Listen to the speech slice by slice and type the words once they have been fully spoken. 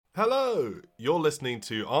Hello! You're listening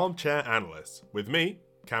to Armchair Analysts with me,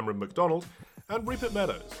 Cameron McDonald, and Rupert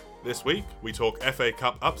Meadows. This week, we talk FA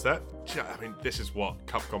Cup upset. I mean, this is what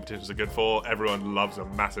cup competitions are good for. Everyone loves a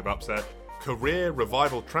massive upset. Career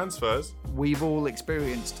revival transfers. We've all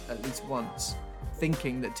experienced, at least once,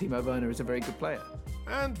 thinking that Timo Werner is a very good player.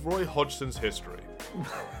 And Roy Hodgson's history.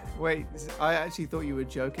 Wait, I actually thought you were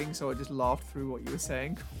joking, so I just laughed through what you were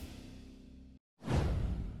saying.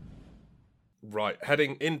 Right,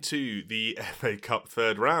 heading into the FA Cup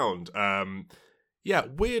third round.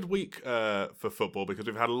 Weird week for football because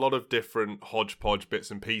we've had a lot of different hodgepodge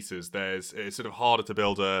bits and pieces. It's sort of harder to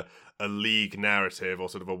build a league narrative or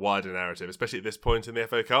sort of a wider narrative, especially at this point in the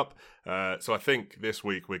FA Cup. So I think this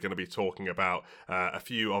week we're going to be talking about a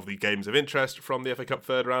few of the games of interest from the FA Cup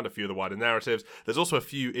third round, a few of the wider narratives. There's also a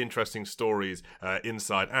few interesting stories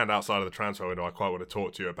inside and outside of the transfer window I quite want to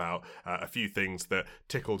talk to you about. A few things that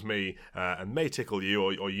tickled me and may tickle you,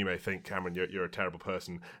 or you may think, Cameron, you're a terrible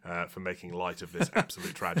person for making light of this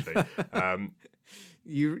absolute tragedy.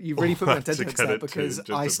 You really put my attention to that because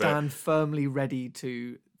I stand firmly ready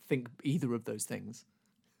to think either of those things.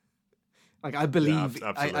 Like I believe,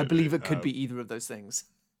 I believe it could be either of those things.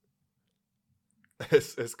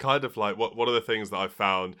 It's kind of like one of the things that I've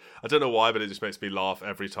found. I don't know why, but it just makes me laugh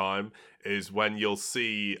every time. Is when you'll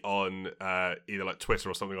see on either like Twitter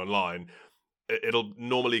or something online. It'll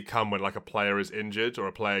normally come when like a player is injured or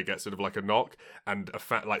a player gets sort of like a knock, and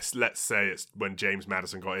like let's say it's when James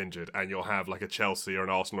Maddison got injured, and you'll have like a Chelsea or an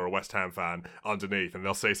Arsenal or a West Ham fan underneath, and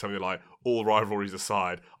they'll say something like, "All rivalries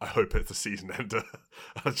aside, I hope it's a season ender."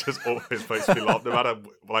 It just always makes me laugh, no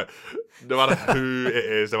matter who it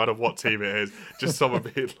is, no matter what team it is. Just someone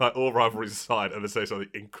being like, "All rivalries aside," and they say something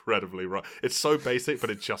incredibly right. It's so basic, but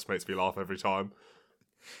it just makes me laugh every time.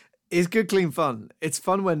 It's good, clean fun. It's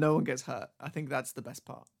fun when no one gets hurt. I think that's the best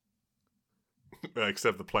part.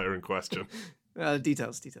 Except the player in question.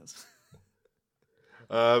 Details.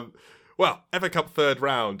 FA Cup third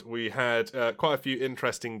round, we had quite a few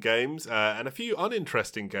interesting games and a few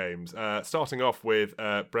uninteresting games. Starting off with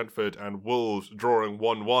Brentford and Wolves drawing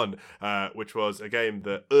 1-1, which was a game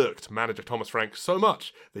that irked manager Thomas Frank so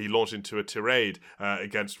much that he launched into a tirade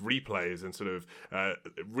against replays and sort of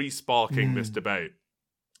re-sparking this debate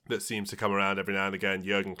that seems to come around every now and again.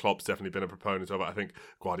 Jurgen Klopp's definitely been a proponent of it. I think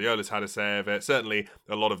Guardiola's had a say of it. Certainly,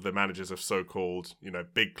 a lot of the managers of so-called,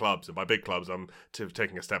 big clubs, and by big clubs, I'm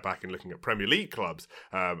taking a step back and looking at Premier League clubs,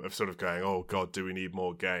 of sort of going, oh God, do we need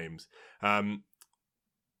more games?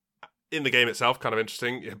 In the game itself, kind of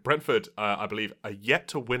interesting. Brentford, I believe, are yet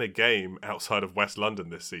to win a game outside of West London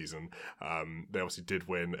this season. They obviously did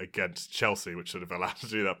win against Chelsea, which sort of allowed to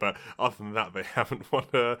do that. But other than that, they haven't won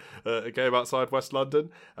a game outside West London.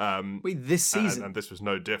 Wait, this season? And this was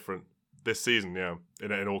no different. This season, yeah,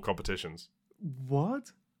 in all competitions.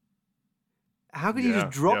 What? How could you just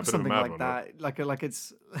drop something like that? Right? Like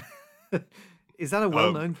it's... Is that a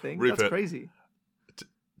well-known thing? Rupert, that's crazy.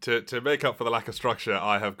 To make up for the lack of structure,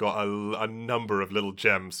 I have got a number of little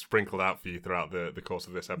gems sprinkled out for you throughout the course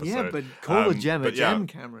of this episode. Yeah, but call a gem a gem,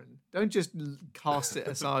 Cameron. Don't just cast it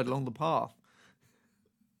aside along the path.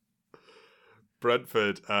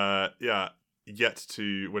 Brentford, yet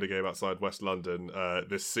to win a game outside West London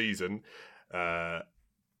this season. I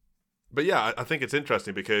think it's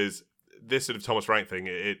interesting because this sort of Thomas Frank thing,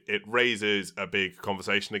 it raises a big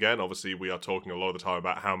conversation again. Obviously, we are talking a lot of the time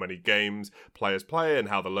about how many games players play and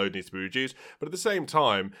how the load needs to be reduced. But at the same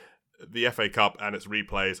time, the FA Cup and its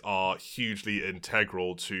replays are hugely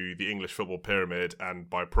integral to the English football pyramid and,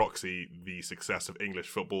 by proxy, the success of English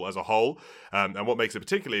football as a whole. And what makes it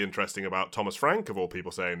particularly interesting about Thomas Frank, of all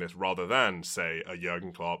people, saying this rather than, say, a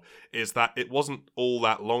Jurgen Klopp, is that it wasn't all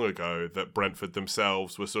that long ago that Brentford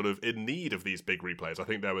themselves were sort of in need of these big replays. I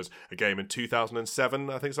think there was a game in 2007,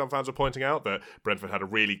 I think some fans were pointing out, that Brentford had a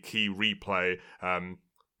really key replay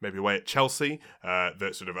maybe away at Chelsea,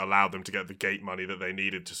 that sort of allowed them to get the gate money that they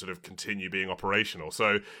needed to sort of continue being operational.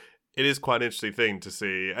 So it is quite an interesting thing to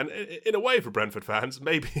see. And in a way, for Brentford fans,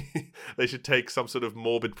 maybe they should take some sort of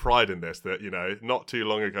morbid pride in this, that, not too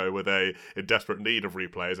long ago were they in desperate need of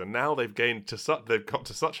replays, and now they've got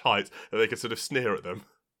to such heights that they can sort of sneer at them.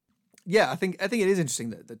 Yeah, I think it is interesting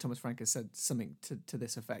that Thomas Frank has said something to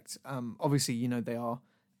this effect. Obviously, they are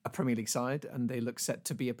a Premier League side, and they look set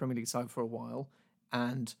to be a Premier League side for a while.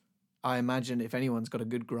 And I imagine if anyone's got a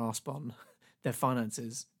good grasp on their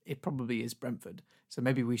finances, it probably is Brentford. So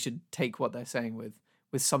maybe we should take what they're saying with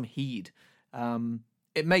some heed.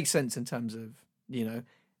 It makes sense in terms of, the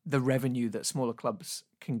revenue that smaller clubs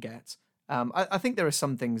can get. I think there are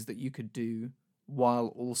some things that you could do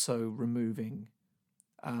while also removing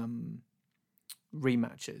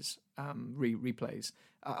rematches, replays.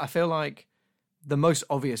 I feel like the most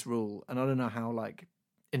obvious rule, and I don't know how like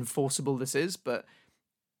enforceable this is, but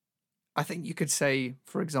I think you could say,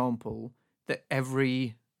 for example, that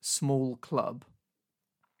every small club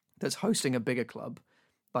that's hosting a bigger club,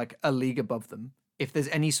 like a league above them, if there's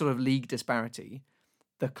any sort of league disparity,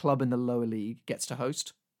 the club in the lower league gets to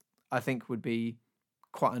host. I think would be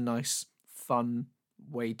quite a nice, fun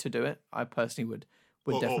way to do it. I personally would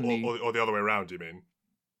definitely. Or the other way around, you mean?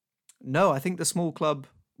 No, I think the small club,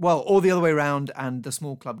 well, or the other way around, and the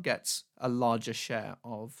small club gets a larger share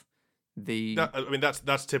of the. I mean,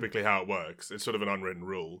 that's typically how it works. It's sort of an unwritten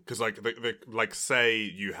rule because, like, like say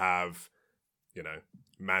you have, you know,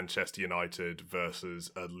 Manchester United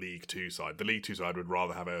versus a League Two side. The League Two side would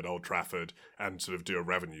rather have it at Old Trafford and sort of do a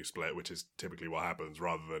revenue split, which is typically what happens,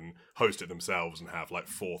 rather than host it themselves and have like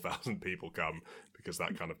 4,000 people come, because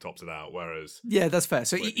that kind of tops it out. Whereas, yeah, that's fair.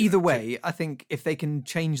 So either way, I think if they can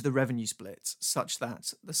change the revenue splits such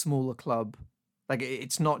that the smaller club, like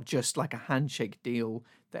it's not just like a handshake deal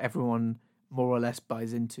that everyone more or less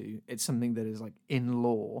buys into. It's something that is like in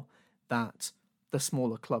law that the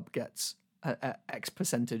smaller club gets a X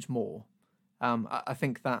percentage more. I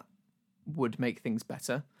think that would make things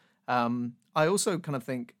better. I also kind of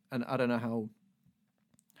think, and I don't know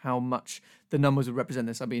how much the numbers would represent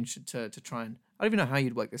this. I'd be interested to try and, I don't even know how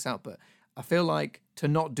you'd work this out, but I feel like to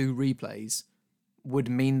not do replays would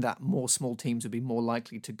mean that more small teams would be more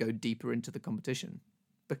likely to go deeper into the competition.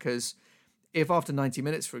 Because if after 90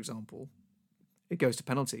 minutes, for example, it goes to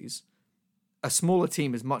penalties, a smaller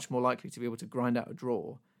team is much more likely to be able to grind out a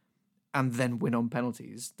draw and then win on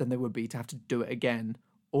penalties than they would be to have to do it again,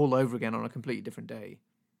 all over again on a completely different day.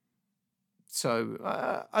 So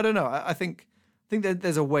I don't know. I think that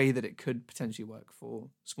there's a way that it could potentially work for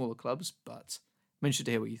smaller clubs, but I'm interested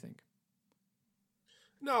to hear what you think.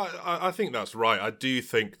 No, I think that's right. I do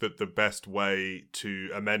think that the best way to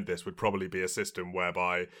amend this would probably be a system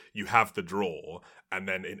whereby you have the draw, and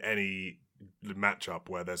then in any matchup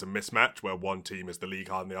where there's a mismatch, where one team is the league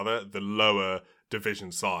higher than the other, the lower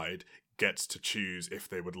division side gets to choose if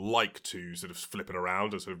they would like to sort of flip it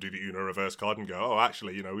around and sort of do the Uno reverse card and go, oh,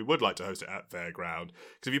 actually, you know, we would like to host it at their ground.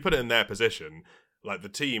 Because if you put it in their position, like the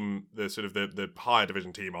team, the sort of the higher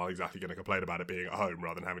division team are exactly going to complain about it being at home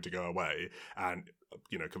rather than having to go away. And,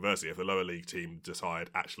 you know, conversely, if the lower league team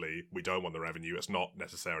decide, actually, we don't want the revenue, it's not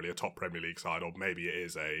necessarily a top Premier League side, or maybe it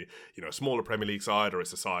is a, you know, a smaller Premier League side, or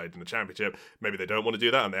it's a side in the Championship, maybe they don't want to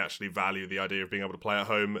do that and they actually value the idea of being able to play at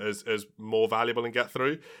home as more valuable and get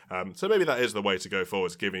through. So maybe that is the way to go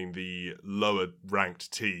forward, giving the lower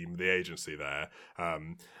ranked team the agency there.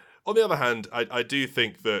 On the other hand, I do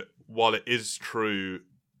think that while it is true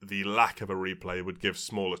the lack of a replay would give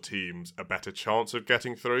smaller teams a better chance of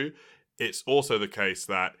getting through, it's also the case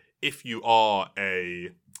that if you are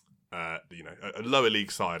a lower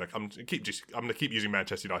league side, I'm going to keep using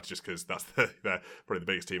Manchester United just because they're probably the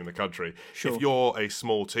biggest team in the country. Sure. If you're a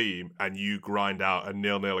small team and you grind out a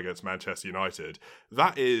 0-0 against Manchester United,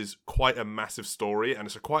 that is quite a massive story, and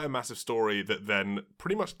it's quite a massive story that then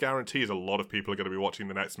pretty much guarantees a lot of people are going to be watching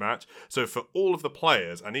the next match. So for all of the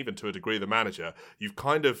players, and even to a degree the manager, you've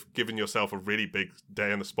kind of given yourself a really big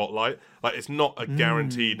day in the spotlight. Like, it's not a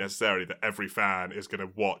guarantee necessarily that every fan is going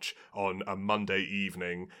to watch on a Monday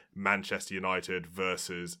evening Manchester United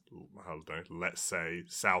versus, I don't know, let's say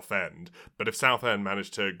Southend. But if Southend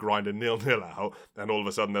managed to grind a 0-0 out, and all of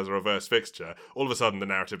a sudden there's a reverse fixture, all of a sudden the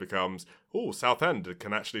narrative becomes, oh, Southend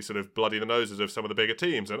can actually sort of bloody the noses of some of the bigger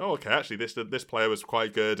teams, and oh, okay, actually this player was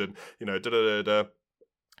quite good, and you know, da-da-da-da.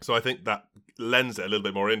 So I think that lends it a little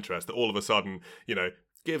bit more interest, that all of a sudden, you know,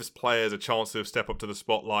 gives players a chance to step up to the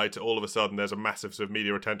spotlight. All of a sudden there's a massive sort of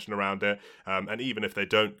media attention around it, and even if they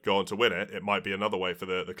don't go on to win it, it might be another way for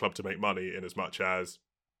the club to make money, in as much as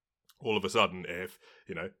all of a sudden, if,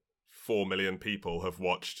 you know, 4 million people have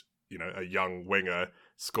watched, you know, a young winger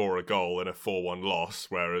score a goal in a 4-1 loss,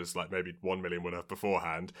 whereas like maybe 1 million would have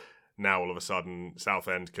beforehand, now all of a sudden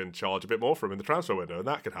Southend can charge a bit more for him in the transfer window, and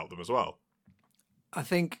that can help them as well. I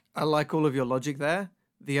think I like all of your logic there.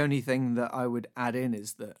 The only thing that I would add in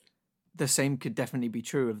is that the same could definitely be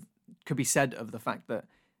could be said of the fact that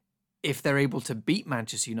if they're able to beat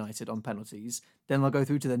Manchester United on penalties, then they'll go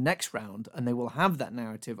through to the next round and they will have that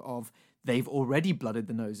narrative of they've already blooded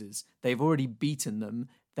the noses. They've already beaten them.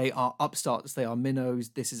 They are upstarts. They are minnows.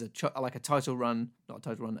 This is like a title run, not a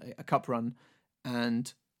title run, a cup run.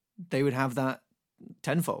 And they would have that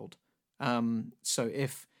tenfold. So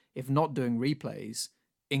if not doing replays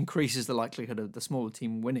increases the likelihood of the smaller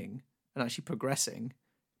team winning and actually progressing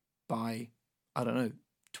by, I don't know,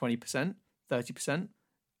 20%, 30%.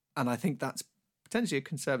 And I think that's potentially a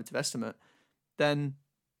conservative estimate. then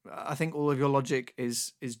I think all of your logic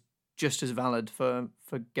is just as valid for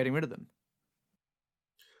getting rid of them.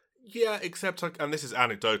 Yeah, except, and this is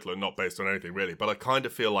anecdotal and not based on anything really, but I kind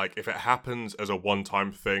of feel like if it happens as a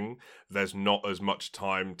one-time thing, there's not as much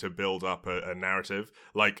time to build up a narrative.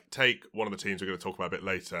 Like, take one of the teams we're going to talk about a bit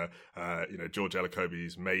later, George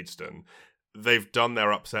Elokobi's Maidstone. They've done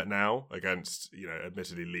their upset now against,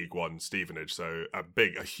 admittedly League One Stevenage, so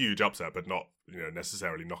a huge upset, but not,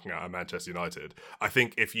 necessarily knocking out Manchester United. I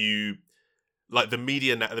think if you... Like, the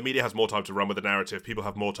media has more time to run with the narrative, people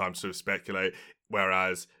have more time to sort of speculate,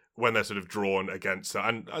 whereas when they're sort of drawn against,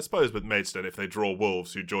 and I suppose with Maidstone, if they draw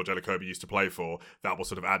Wolves, who George Elokobi used to play for, that will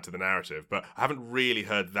sort of add to the narrative. But I haven't really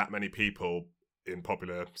heard that many people in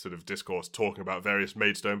popular sort of discourse talking about various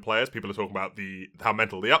Maidstone players. People are talking about how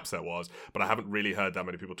mental the upset was, but I haven't really heard that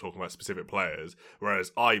many people talking about specific players.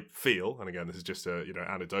 Whereas I feel, and again, this is just a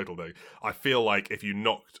anecdotal thing, I feel like if you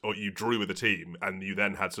knocked or you drew with a team and you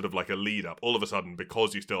then had sort of like a lead up, all of a sudden,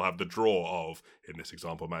 because you still have the draw of, in this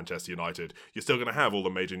example, Manchester United, you're still going to have all the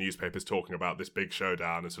major newspapers talking about this big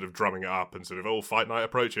showdown and sort of drumming it up and sort of, fight night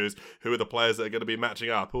approaches. Who are the players that are going to be matching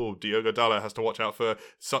up? Diogo Dalot has to watch out for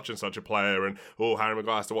such and such a player, and Harry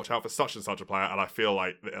Maguire has to watch out for such and such a player. And I feel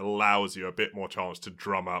like it allows you a bit more chance to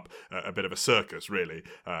drum up a bit of a circus, really,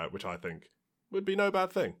 which I think would be no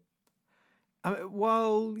bad thing.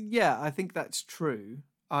 Well, yeah, I think that's true.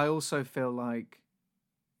 I also feel like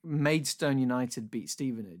Maidstone United beat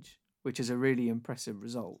Stevenage, which is a really impressive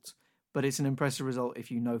result. But it's an impressive result if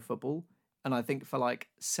you know football. And I think for like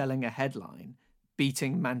selling a headline,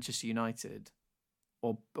 beating Manchester United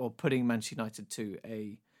or putting Manchester United to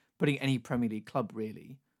putting any Premier League club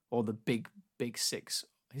really, or the big six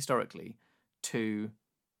historically, to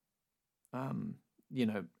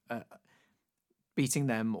beating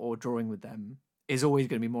them or drawing with them is always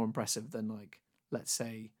going to be more impressive than, like, let's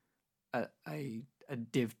say a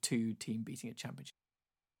Div 2 team beating a championship.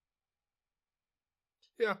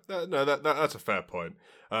 Yeah, no, that's a fair point.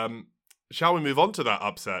 Shall we move on to that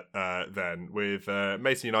upset then with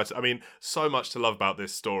Maidstone United? I mean, so much to love about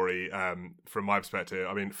this story from my perspective.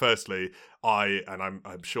 I mean, firstly,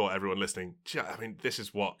 I'm sure everyone listening, I mean, this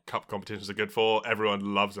is what cup competitions are good for.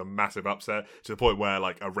 Everyone loves a massive upset to the point where,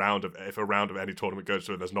 like, if a round of any tournament goes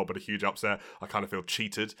through and there's not been a huge upset, I kind of feel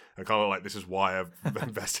cheated. And kind of like, this is why I've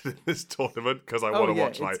invested in this tournament, because I want to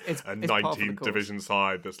watch a 19 division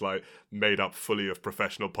side that's like made up fully of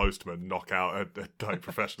professional postmen knock out a like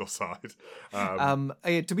professional side.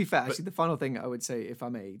 To be fair, actually, the final thing I would say, if I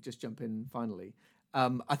may just jump in finally,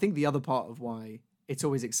 I think the other part of why it's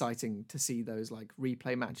always exciting to see those like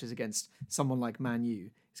replay matches against someone like Man U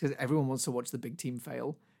is because everyone wants to watch the big team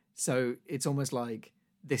fail. So it's almost like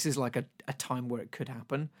this is like a time where it could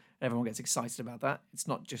happen. Everyone gets excited about that. It's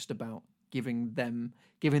not just about giving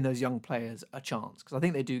those young players a chance, because I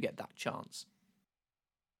think they do get that chance.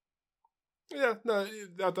 Yeah, no,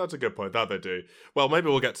 that's a good point. That they do. Well, maybe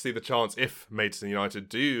we'll get to see the chance if Maidstone United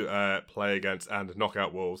do play against and knock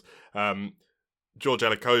out Wolves. George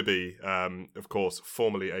Elokobi, of course,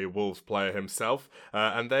 formerly a Wolves player himself,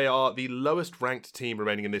 and they are the lowest ranked team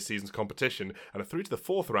remaining in this season's competition and are through to the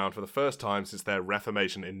fourth round for the first time since their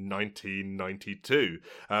reformation in 1992.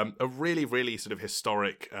 A really, really sort of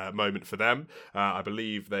historic moment for them. I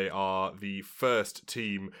believe they are the first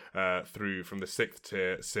team through from the sixth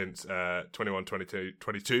tier since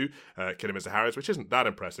 21-22, Kidderminster Harriers, which isn't that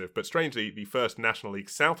impressive, but strangely, the first National League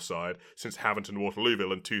South side since Haverton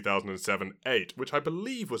Waterlooville in 2007-8, which I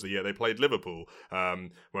believe was the year they played Liverpool,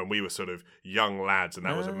 when we were sort of young lads, and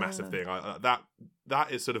that was a massive thing.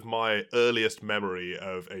 That is sort of my earliest memory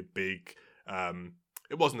of a big...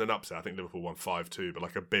 it wasn't an upset. I think Liverpool won 5-2, but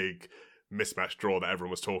like a big mismatch draw that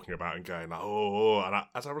everyone was talking about and going like, and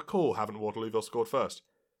as I recall, Haverton Waterlooville scored first.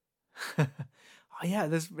 Oh yeah,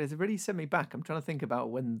 there's really sent me back. I'm trying to think about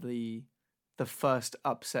when the first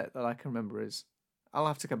upset that I can remember is. I'll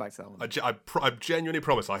have to go back to that one. I genuinely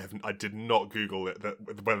promise I did not Google it,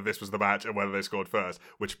 whether this was the match and whether they scored first,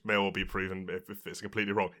 which may all be proven if it's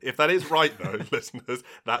completely wrong. If that is right, though, listeners,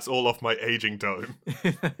 that's all off my aging dome.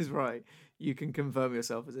 That is right. You can confirm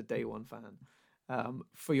yourself as a day one fan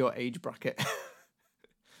for your age bracket.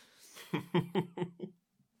 I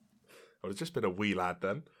would have just been a wee lad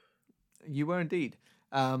then. You were indeed.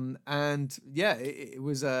 And yeah, it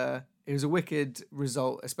was a wicked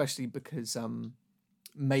result, especially because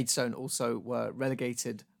Maidstone also were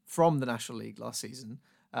relegated from the National League last season,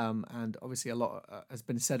 and obviously a lot has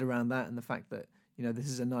been said around that, and the fact that this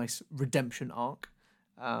is a nice redemption arc,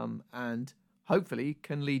 and hopefully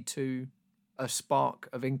can lead to a spark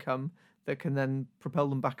of income that can then propel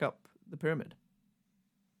them back up the pyramid.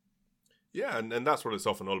 Yeah, and that's what it's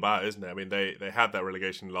often all about, isn't it? I mean, they had that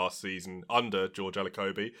relegation last season under George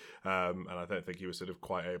Elokobi, and I don't think he was sort of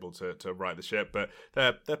quite able to right the ship. But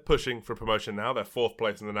they're pushing for promotion now. They're fourth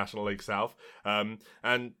place in the National League South,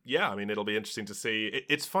 and yeah, I mean, it'll be interesting to see.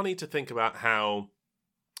 It's funny to think about how,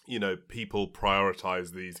 you know, people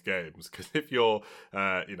prioritize these games, because if you're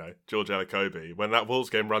George Elokobi, when that Wolves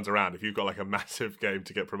game runs around, if you've got like a massive game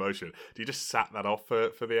to get promotion, do you just sat that off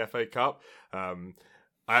for the FA Cup?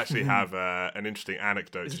 I actually have an interesting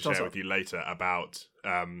anecdote to share with you later about.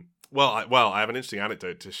 I have an interesting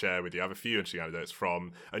anecdote to share with you. I have a few interesting anecdotes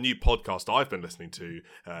from a new podcast I've been listening to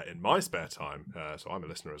in my spare time. So I'm a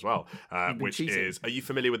listener as well. Which cheating. Are you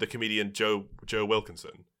familiar with the comedian Joe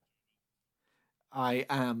Wilkinson? I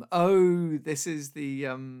am. Oh, this is the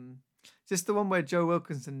just the one where Joe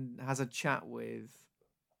Wilkinson has a chat with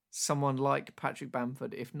someone like Patrick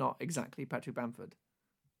Bamford, if not exactly Patrick Bamford.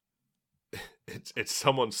 It's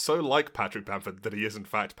someone so like Patrick Bamford that he is in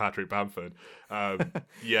fact Patrick Bamford.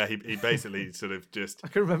 Yeah, he basically sort of just. I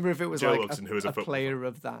can remember if it was Joe like Wilson, who is a player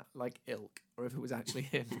of that like ilk, or if it was actually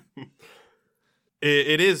him.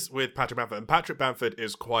 It is with Patrick Bamford, and Patrick Bamford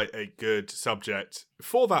is quite a good subject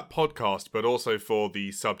for that podcast, but also for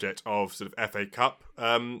the subject of sort of FA Cup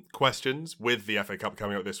questions. With the FA Cup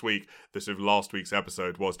coming up this week, the sort of last week's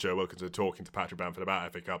episode was Joe Wilkinson talking to Patrick Bamford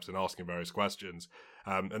about FA Cups and asking various questions.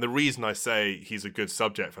 And the reason I say he's a good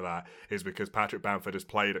subject for that is because Patrick Bamford has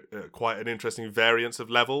played quite an interesting variance of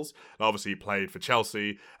levels. Obviously, he played for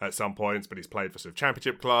Chelsea at some points, but he's played for sort of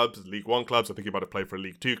Championship clubs, League One clubs. I think he might have played for a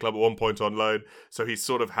League Two club at one point on loan. So he's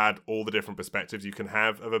sort of had all the different perspectives you can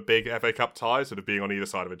have of a big FA Cup tie, sort of being on either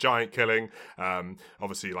side of a giant killing.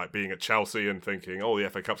 Obviously, like being at Chelsea and thinking, oh, the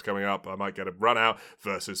FA Cup's coming up, I might get a run out,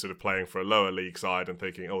 versus sort of playing for a lower league side and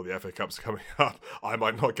thinking, oh, the FA Cup's coming up, I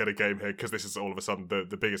might not get a game here because this is all of a sudden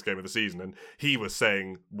the biggest game of the season. And he was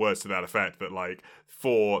saying words to that effect, that like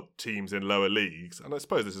for teams in lower leagues, and I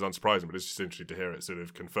suppose this is unsurprising, but it's just interesting to hear it sort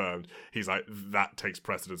of confirmed, he's like, that takes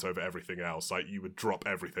precedence over everything else. Like, you would drop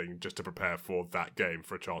everything just to prepare for that game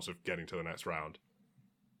for a chance of getting to the next round.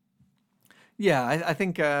 Yeah, I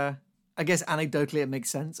think I guess anecdotally it makes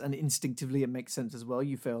sense, and instinctively it makes sense as well.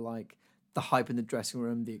 You feel like the hype in the dressing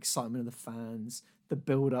room, the excitement of the fans, the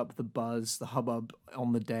build-up, the buzz, the hubbub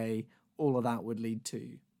on the day, all of that would lead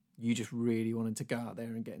to you just really wanting to go out there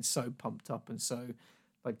and getting so pumped up and so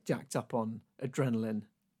like jacked up on adrenaline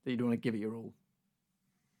that you'd want to give it your all.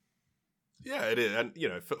 Yeah, it is. And, you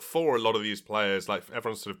know, for a lot of these players, like,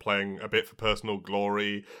 everyone's sort of playing a bit for personal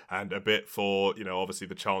glory and a bit for, you know, obviously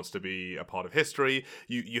the chance to be a part of history.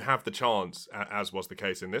 You have the chance, as was the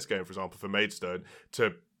case in this game, for example, for Maidstone,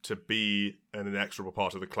 to be an inexorable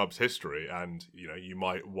part of the club's history. And, you know, you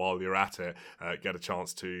might, while you're at it, get a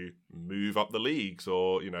chance to move up the leagues,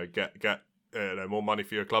 or, you know, get more money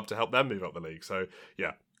for your club to help them move up the league. So,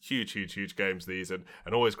 yeah. Huge games these, and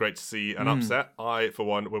always great to see an upset. I, for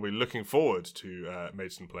one, will be looking forward to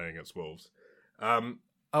Maidstone playing against Wolves.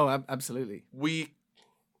 Absolutely.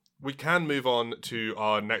 We can move on to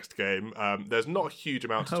our next game. There's not a huge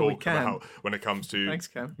amount to talk about when it comes to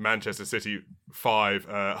Manchester City 5,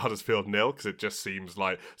 Huddersfield 0, because it just seems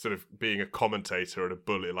like sort of being a commentator and a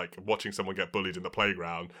bully, like watching someone get bullied in the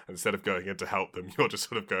playground, and instead of going in to help them, you're just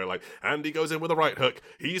sort of going like, and he goes in with a right hook,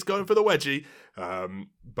 he's going for the wedgie.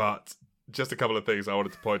 But just a couple of things I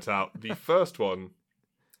wanted to point out. The first one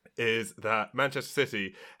is that Manchester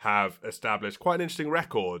City have established quite an interesting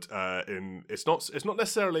record. It's not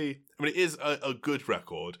necessarily, I mean, it is a good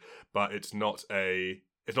record, but it's not a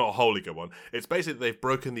wholly good one. It's basically they've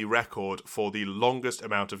broken the record for the longest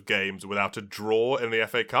amount of games without a draw in the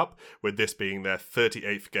FA Cup, with this being their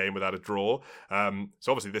 38th game without a draw.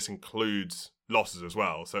 So obviously this includes losses as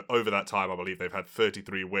well. So over that time, I believe they've had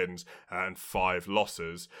 33 wins and 5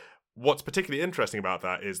 losses. What's particularly interesting about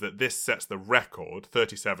that is that this sets the record.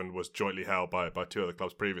 37 was jointly held by 2 other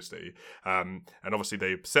clubs previously. And obviously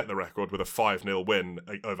they set the record with a 5-0 win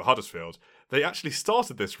over Huddersfield. They actually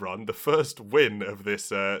started this run. The first win of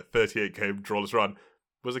this 38-game drawless run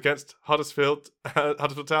was against Huddersfield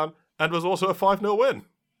Town, and was also a 5-0 win.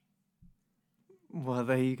 Well,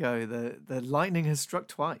 there you go. The lightning has struck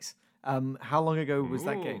twice. How long ago was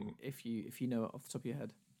that game, if you know it off the top of your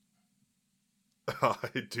head?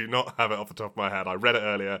 I do not have it off the top of my head. I read it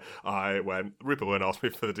earlier. Rupert won't ask me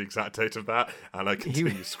for the exact date of that, and I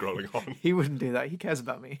continue scrolling on. He wouldn't do that. He cares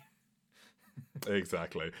about me.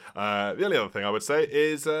 Exactly. The only other thing I would say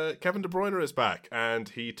is Kevin De Bruyne is back, and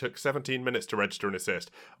he took 17 minutes to register an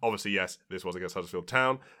assist. Obviously, yes, this was against Huddersfield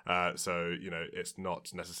Town, so, you know, it's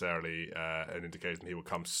not necessarily an indication he will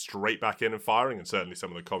come straight back in and firing, and certainly some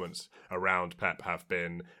of the comments around Pep have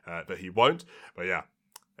been that he won't. But yeah,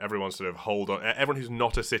 everyone sort of hold on. Everyone who's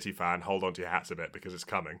not a City fan, hold on to your hats a bit because it's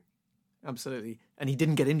coming. Absolutely. And he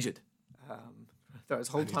didn't get injured throughout his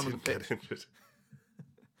whole time on the pitch.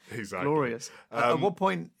 Exactly. Glorious. At what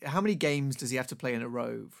point, how many games does he have to play in a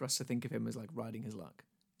row for us to think of him as like riding his luck?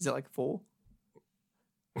 Is it like 4?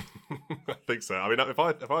 I think so. I mean,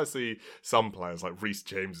 if I see some players like Reece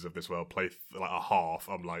James of this world play like a half,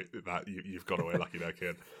 I'm like, that you've got away lucky there,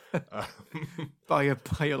 kid. Buy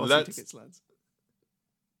your lottery tickets, lads.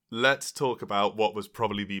 Let's talk about what was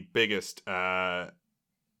probably the biggest. I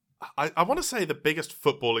want to say the biggest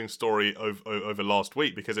footballing story over last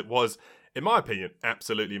week, because it was, in my opinion,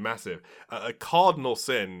 absolutely massive. A cardinal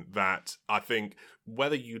sin that I think,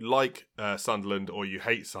 whether you like Sunderland or you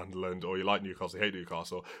hate Sunderland, or you like Newcastle, you hate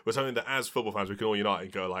Newcastle, was something that as football fans we can all unite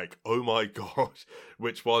and go like, oh my god,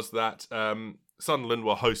 which was that Sunderland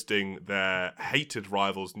were hosting their hated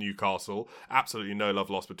rivals Newcastle. Absolutely no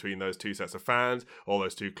love lost between those two sets of fans, all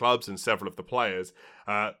those two clubs and several of the players.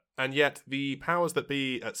 And yet the powers that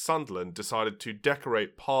be at Sunderland decided to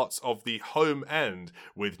decorate parts of the home end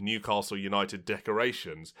with Newcastle United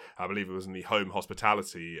decorations. I believe it was in the home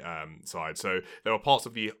hospitality side. So there were parts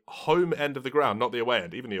of the home end of the ground, not the away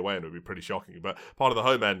end. Even the away end would be pretty shocking. But part of the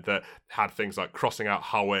home end that had things like crossing out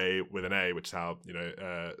Hawe with an A, which is how,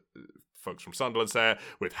 folks from Sunderland say it,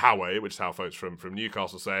 with Hawe, which is how folks from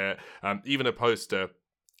Newcastle say it. Even a poster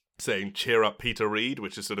saying "Cheer up, Peter Reid,"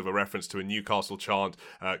 which is sort of a reference to a Newcastle chant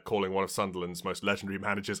calling one of Sunderland's most legendary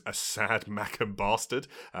managers a sad Mackham bastard.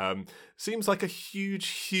 Seems like a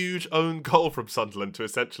huge own goal from Sunderland to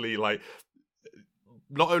essentially like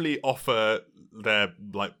not only offer their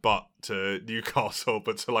like butt to Newcastle,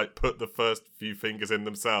 but to like put the first few fingers in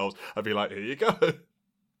themselves and be like, here you go.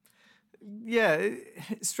 Yeah,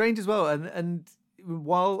 it's strange as well. And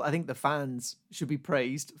while I think the fans should be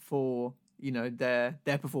praised for their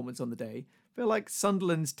performance on the day, I feel like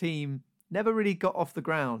Sunderland's team never really got off the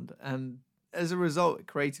ground, and as a result it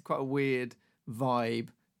created quite a weird vibe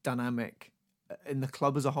dynamic in the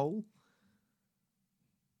club as a whole.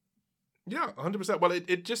 Yeah, 100%. Well,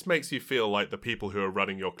 it just makes you feel like the people who are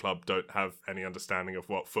running your club don't have any understanding of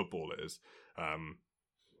what football is,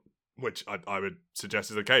 which I would suggest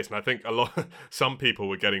is the case. And I think some people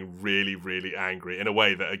were getting really angry in a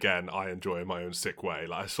way that, again, I enjoy in my own sick way.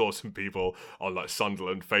 Like, I saw some people on like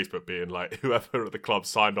Sunderland Facebook being like, whoever at the club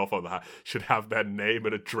signed off on that should have their name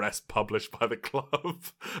and address published by the club.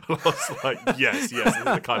 And I was like, yes, this is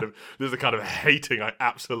the kind of hating I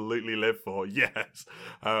absolutely live for. Yes.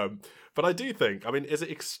 But I do think, I mean, is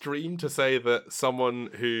it extreme to say that someone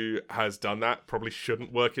who has done that probably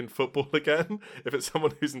shouldn't work in football again? If it's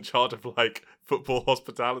someone who's in charge of like football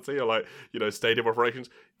hospitality or like, stadium operations,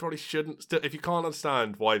 probably shouldn't. Still, if you can't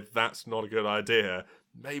understand why that's not a good idea,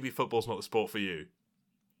 maybe football's not the sport for you.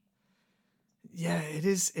 Yeah, it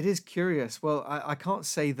is curious. Well, I can't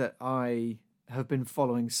say that I have been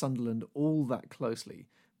following Sunderland all that closely,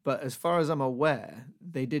 but as far as I'm aware,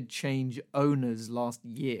 they did change owners last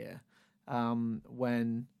year.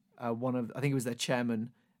 When I think it was their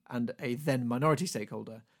chairman and a then minority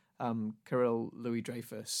stakeholder, Kirill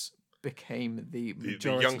Louis-Dreyfus, became the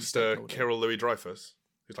majority youngster stakeholder. Kirill Louis-Dreyfus,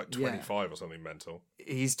 who's like 25 or something mental.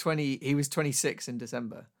 He's 20. He was 26 in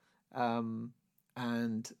December, and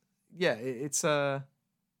yeah, it's I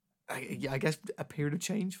guess a period of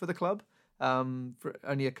change for the club. For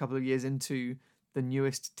only a couple of years into the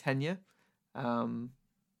newest tenure. I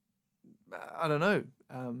don't know.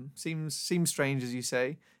 Seems strange, as you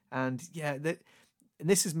say, and yeah,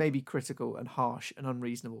 this is maybe critical and harsh and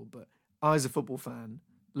unreasonable. But I, as a football fan,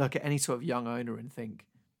 look at any sort of young owner and think,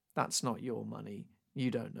 that's not your money.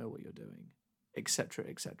 You don't know what you're doing, etc.,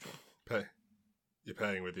 etc. You're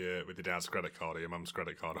paying with your dad's credit card or your mum's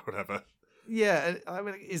credit card or whatever. Yeah, I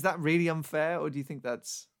mean, is that really unfair, or do you think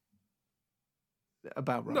that's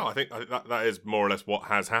about right? No, I think that is more or less what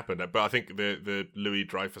has happened. But I think the Louis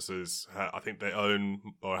Dreyfuses, I think they own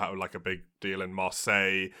or have like a big deal in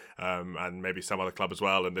Marseille, and maybe some other club as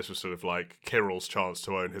well. And this was sort of like Kirill's chance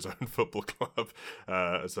to own his own football club.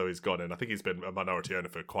 So he's gone in. I think he's been a minority owner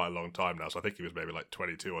for quite a long time now. So I think he was maybe like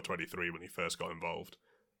 22 or 23 when he first got involved.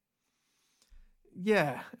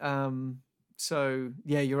 Yeah. So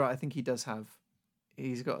yeah, you're right. I think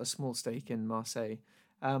he's got a small stake in Marseille.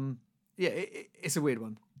 Yeah, it's a weird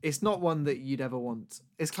one. It's not one that you'd ever want.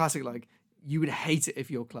 It's classic, like, you would hate it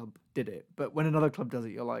if your club did it. But when another club does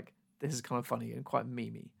it, you're like, this is kind of funny and quite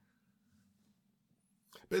memey.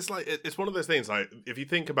 But it's like it's one of those things. Like if you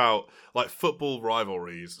think about like football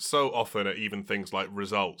rivalries, so often are even things like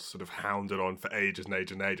results sort of hounded on for ages and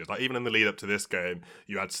ages and ages. Like even in the lead up to this game,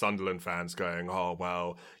 you had Sunderland fans going, "Oh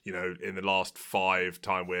well, you know, in the last 5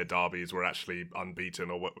 time weird derbies, we're actually unbeaten,"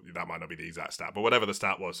 or what, that might not be the exact stat, but whatever the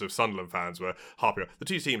stat was. So Sunderland fans were harping. The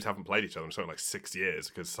two teams haven't played each other in something like 6 years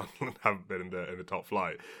because Sunderland haven't been in the top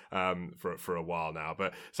flight for a while now.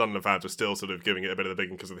 But Sunderland fans were still sort of giving it a bit of the big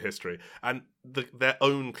because of the history, and their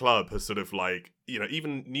own club has sort of like, you know,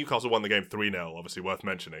 even Newcastle won the game 3-0, obviously worth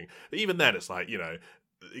mentioning. But even then, it's like, you know,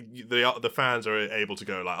 the fans are able to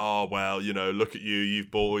go like, "Oh well, you know, look at you,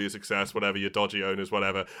 you've bought all your success, whatever, your dodgy owners,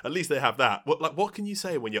 whatever." At least they have that. What can you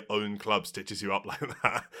say when your own club stitches you up like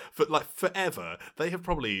that? For like forever, they have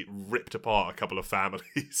probably ripped apart a couple of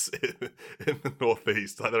families in the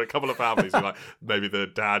northeast. Like there are a couple of families who, like, maybe the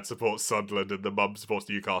dad supports Sunderland and the mum supports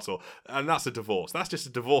Newcastle, and that's a divorce. That's just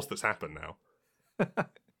a divorce that's happened now.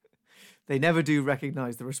 They never do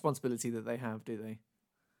recognise the responsibility that they have, do they?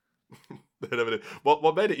 They never do.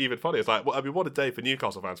 What made it even funny is like, I mean, what a day for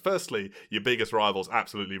Newcastle fans. Firstly, your biggest rivals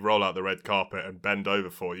absolutely roll out the red carpet and bend over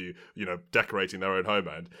for you, you know, decorating their own home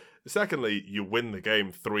end. Secondly, you win the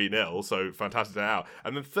game 3-0, so fantastic day out.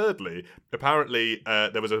 And then thirdly, apparently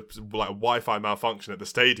there was a Wi-Fi malfunction at the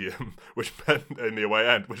stadium, which meant in the away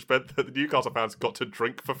end, which meant that the Newcastle fans got to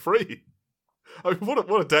drink for free. I mean,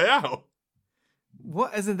 what a day out!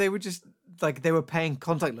 What? As in they were just like they were paying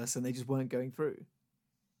contactless and they just weren't going through.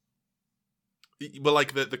 Well,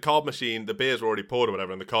 like the card machine, the beers were already poured or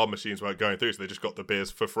whatever, and the card machines weren't going through, so they just got the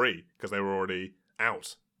beers for free because they were already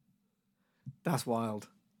out. That's wild.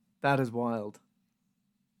 That is wild.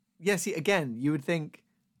 Yeah, see, again, you would think,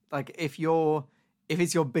 like, if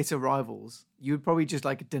it's your bitter rivals, you would probably just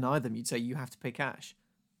like deny them. You'd say you have to pay cash.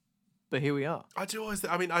 But here we are. I do always.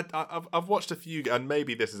 I mean, I've watched a few, and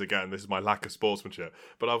maybe this is my lack of sportsmanship,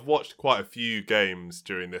 but I've watched quite a few games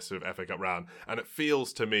during this sort of FA Cup round, and it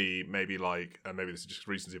feels to me maybe like, and maybe this is just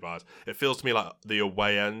recency bias, it feels to me like the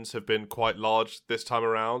away ends have been quite large this time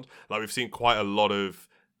around. Like we've seen quite a lot of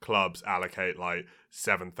clubs allocate like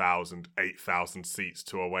 7,000, 8,000 seats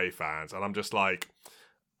to away fans, and I'm just like,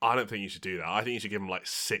 I don't think you should do that. I think you should give them like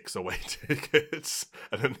 6 away tickets,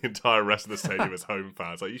 and then the entire rest of the stadium is home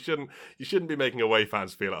fans. Like you shouldn't be making away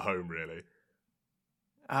fans feel at home, really.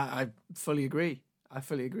 I fully agree.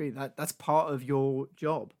 That's part of your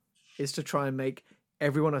job, is to try and make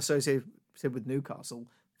everyone associated with Newcastle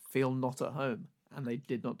feel not at home, and they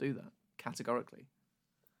did not do that categorically.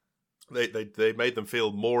 They made them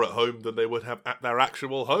feel more at home than they would have at their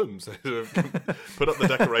actual homes. They put up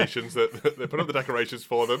the decorations they put up the decorations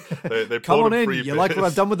for them. They come on in. You beers. like what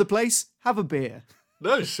I've done with the place? Have a beer.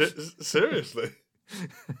 No, seriously.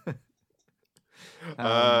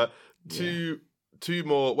 Two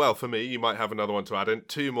more. Well, for me, you might have another one to add in.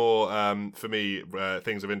 2 more for me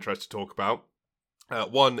things of interest to talk about.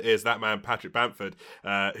 One is that man, Patrick Bamford,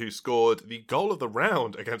 who scored the goal of the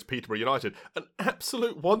round against Peterborough United. An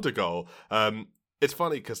absolute wonder goal. It's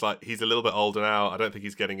funny because like he's a little bit older now. I don't think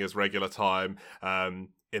he's getting his regular time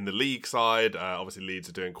in the league side. Obviously, Leeds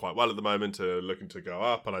are doing quite well at the moment, looking to go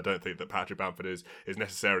up. And I don't think that Patrick Bamford is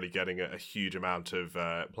necessarily getting a huge amount of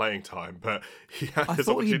playing time. But he has this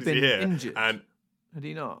opportunity here. Injured. And had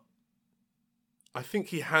he not? I think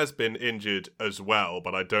he has been injured as well,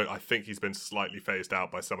 but I think he's been slightly phased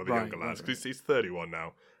out by some of the younger lads because he's 31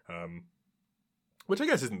 now, which I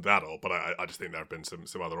guess isn't that old. But I just think there have been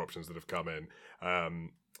some other options that have come in.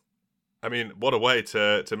 I mean, what a way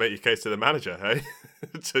to make your case to the manager, hey?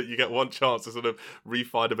 You get one chance to sort of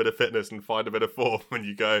re-find a bit of fitness and find a bit of form, and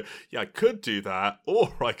you go, yeah, I could do that,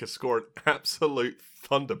 or I could score an absolute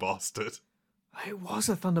thunder bastard. It was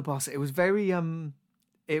a thunder bastard. It was very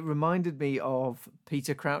It reminded me of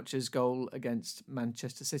Peter Crouch's goal against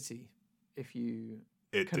Manchester City, if you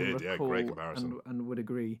recall, yeah, great comparison. and would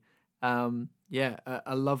agree.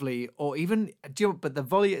 A lovely, or even, but the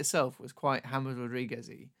volley itself was quite James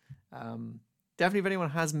Rodriguez-y. Definitely, if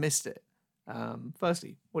anyone has missed it,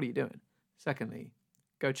 firstly, what are you doing? Secondly,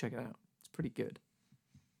 go check it out. It's pretty good.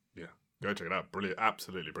 Yeah, go check it out. Brilliant,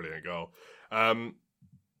 absolutely brilliant goal.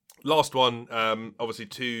 Last one,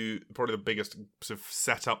 obviously probably the biggest sort of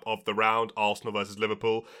setup of the round, Arsenal versus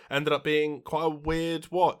Liverpool, ended up being quite a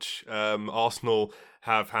weird watch. Arsenal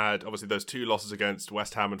have had, obviously, those 2 losses against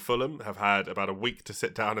West Ham and Fulham, have had about a week to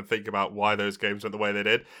sit down and think about why those games went the way they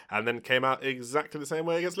did, and then came out exactly the same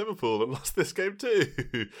way against Liverpool and lost this game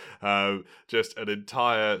too. Just an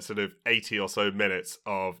entire sort of 80 or so minutes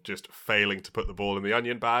of just failing to put the ball in the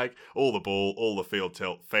onion bag, all the ball, all the field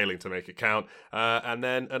tilt, failing to make it count, and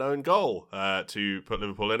then an own goal to put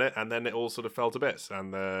Liverpool in it, and then it all sort of fell to bits,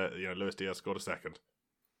 and Luis Diaz scored a second.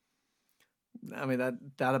 I mean,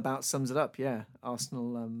 that about sums it up. Yeah,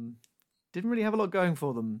 Arsenal didn't really have a lot going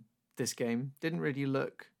for them this game. Didn't really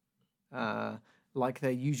look uh, like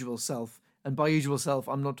their usual self. And by usual self,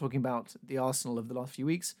 I'm not talking about the Arsenal of the last few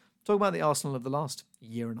weeks. I'm talking about the Arsenal of the last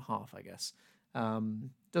year and a half, I guess.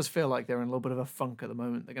 Does feel like they're in a little bit of a funk at the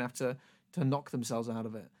moment. They're going to have to knock themselves out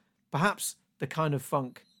of it. Perhaps the kind of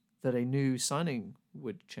funk that a new signing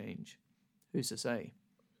would change. Who's to say?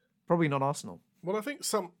 Probably not Arsenal. Well, I think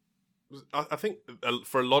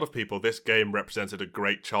for a lot of people, this game represented a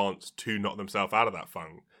great chance to knock themselves out of that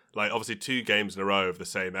funk. Like, obviously, 2 games in a row of the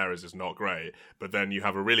same errors is not great, but then you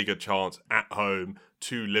have a really good chance at home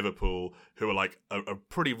to Liverpool, who are like a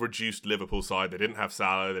pretty reduced Liverpool side. They didn't have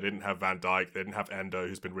Salah, they didn't have Van Dijk, they didn't have Endo,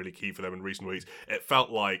 who's been really key for them in recent weeks. It felt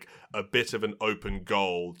like a bit of an open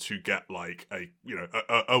goal to get like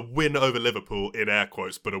a win over Liverpool in air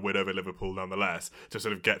quotes, but a win over Liverpool nonetheless, to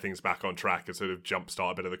sort of get things back on track and sort of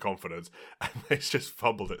jumpstart a bit of the confidence. And they just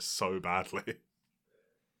fumbled it so badly.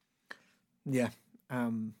 Yeah.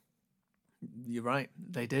 You're right.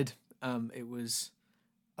 They did. It was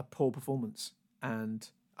a poor performance, and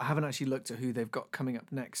I haven't actually looked at who they've got coming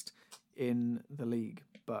up next in the league.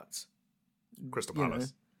 But Crystal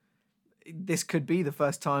Palace. This could be the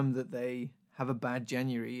first time that they have a bad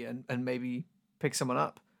January and maybe pick someone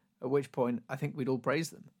up. At which point, I think we'd all praise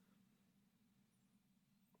them.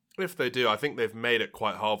 If they do, I think they've made it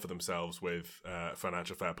quite hard for themselves with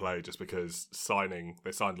financial fair play, just because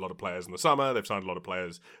they signed a lot of players in the summer, they've signed a lot of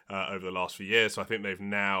players over the last few years, so I think they've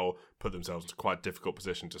now put themselves into quite a difficult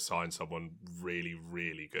position to sign someone really,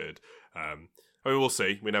 really good. I mean, we'll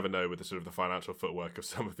see. We never know with the sort of the financial footwork of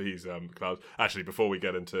some of these clubs. Actually, before we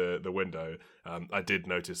get into the window, I did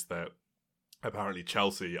notice that apparently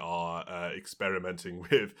Chelsea are experimenting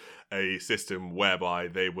with a system whereby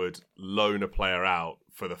they would loan a player out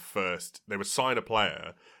they would sign a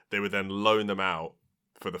player, they would then loan them out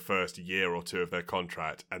for the first year or 2 of their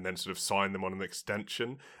contract, and then sort of sign them on an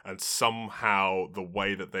extension. And somehow the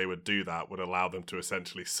way that they would do that would allow them to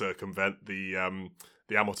essentially circumvent the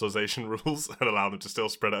amortization rules and allow them to still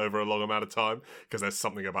spread it over a long amount of time, because there's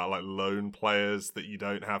something about like loan players that you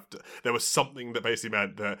don't have to. There was something that basically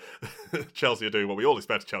meant that Chelsea are doing what we all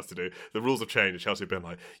expect Chelsea to do. The rules have changed, and Chelsea have been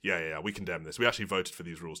like, yeah, we condemn this. We actually voted for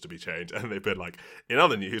these rules to be changed, and they've been like, in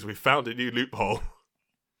other news, we found a new loophole.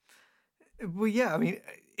 Well, yeah, I mean,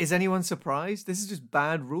 is anyone surprised? This is just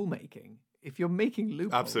bad rule making. If you're making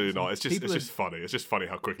loopholes, absolutely not. It's just funny. It's just funny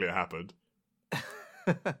how quickly it happened.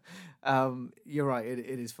 You're right.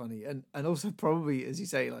 It is funny, and also probably, as you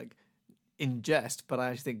say, like in jest, but I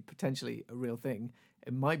actually think potentially a real thing.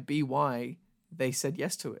 It might be why they said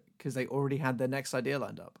yes to it, because they already had their next idea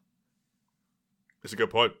lined up. It's a good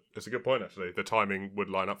point. Actually. The timing would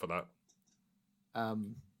line up for that.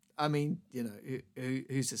 I mean,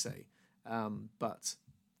 who's to say? But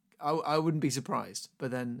I wouldn't be surprised. But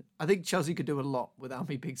then I think Chelsea could do a lot without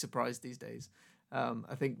me being surprised these days.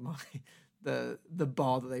 I think the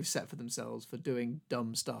bar that they've set for themselves for doing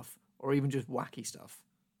dumb stuff or even just wacky stuff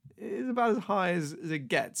is about as high as it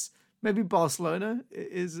gets. Maybe Barcelona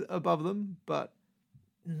is above them, but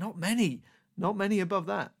not many above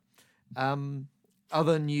that.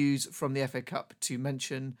 Other news from the FA Cup to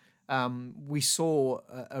mention, we saw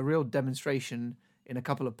a real demonstration in a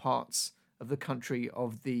couple of parts of the country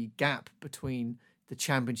of the gap between the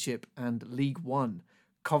Championship and League One.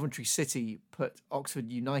 Coventry City put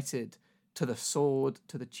Oxford United to the sword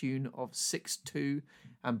to the tune of 6-2,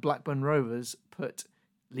 and Blackburn Rovers put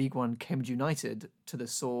League One Cambridge United to the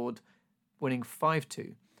sword, winning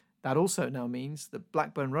 5-2. That also now means that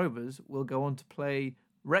Blackburn Rovers will go on to play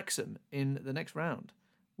Wrexham in the next round,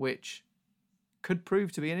 which could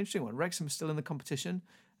prove to be an interesting one. Wrexham's still in the competition,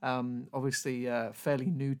 obviously fairly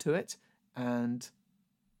new to it, and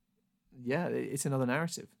yeah, it's another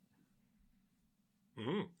narrative.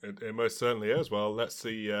 It most certainly is. Well, let's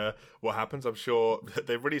see what happens. I'm sure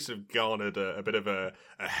they've really sort of garnered a bit of a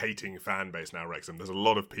hating fan base now, Wrexham. There's a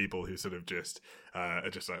lot of people who sort of just are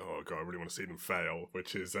just like, oh god, I really want to see them fail,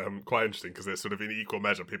 which is quite interesting, because there's sort of in equal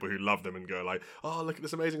measure people who love them and go like, oh, look at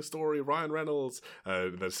this amazing story, Ryan Reynolds.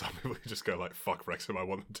 There's some people who just go like, fuck Wrexham, I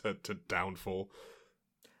want them to downfall.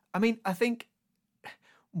 I mean, I think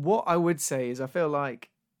what I would say is I feel like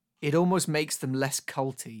it almost makes them less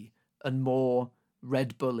culty and more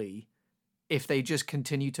Red Bully if they just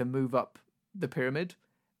continue to move up the pyramid.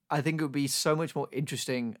 I think it would be so much more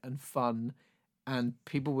interesting and fun, and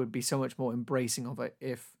people would be so much more embracing of it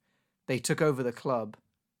if they took over the club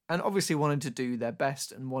and obviously wanted to do their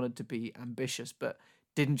best and wanted to be ambitious, but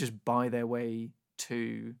didn't just buy their way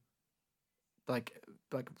to like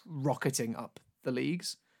rocketing up the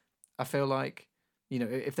leagues. I feel like,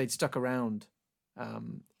 if they'd stuck around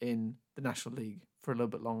in the National League for a little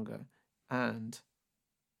bit longer, and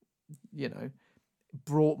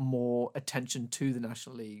brought more attention to the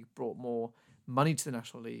National League, brought more money to the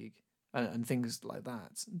National League, and things like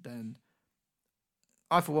that, then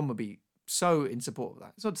I, for one, would be so in support of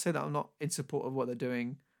that. It's not to say that I'm not in support of what they're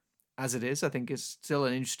doing as it is. I think it's still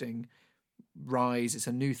an interesting rise. It's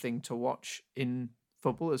a new thing to watch in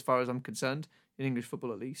football, as far as I'm concerned, in English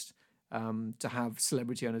football at least, to have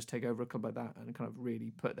celebrity owners take over a club like that and kind of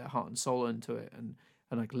really put their heart and soul into it and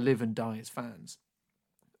like live and die as fans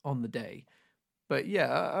on the day. But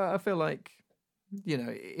yeah, I feel like,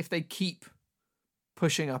 if they keep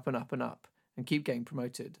pushing up and up and up and keep getting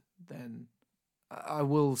promoted, then I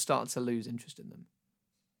will start to lose interest in them.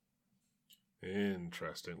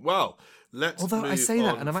 Interesting. Well, let's. Although I say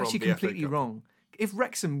that, and I'm actually completely FA Cup. wrong. If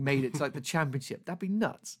Wrexham made it to like the Championship, that'd be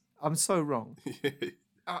nuts. I'm so wrong.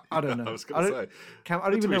 I don't know. I was going to say. I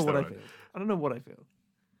don't even know what I feel. I don't know what I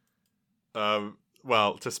feel.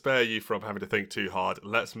 Well, to spare you from having to think too hard,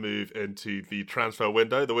 let's move into the transfer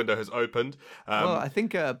window. The window has opened. Well, I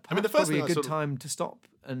think the first probably thing a good time to stop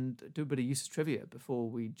and do a bit of usage trivia before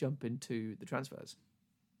we jump into the transfers.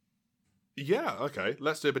 Yeah, okay.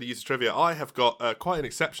 Let's do a bit of usage trivia. I have got quite an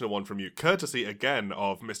exceptional one from you, courtesy again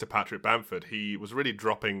of Mr. Patrick Bamford. He was really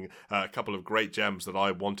dropping a couple of great gems that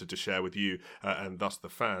I wanted to share with you, and thus the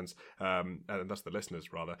fans, and thus the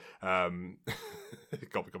listeners, rather.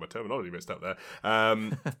 Got my terminology mixed up there.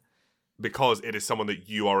 Because it is someone that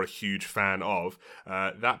you are a huge fan of,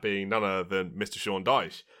 that being none other than Mr. Sean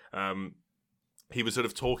Dyche. He was sort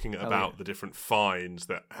of talking about the different fines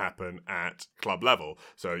that happen at club level.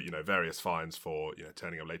 So, various fines for,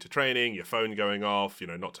 turning up late to training, your phone going off,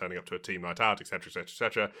 not turning up to a team night out, etc., etc.,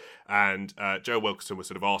 etc. And Joe Wilkinson was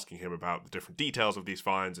sort of asking him about the different details of these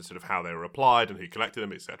fines and sort of how they were applied and who collected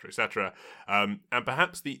them, etc., etc. And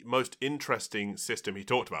perhaps the most interesting system he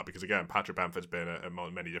talked about, because again, Patrick Bamford's been at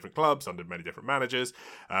many different clubs under many different managers.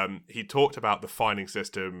 He talked about the fining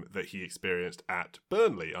system that he experienced at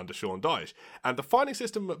Burnley under Sean Dyche. And the fining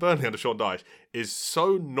system at Burnley under Sean Dyche is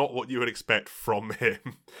so not what you would expect from him.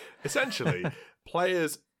 Essentially,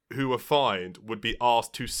 players who were fined would be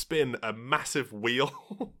asked to spin a massive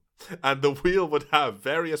wheel, and the wheel would have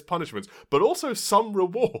various punishments, but also some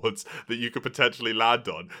rewards that you could potentially land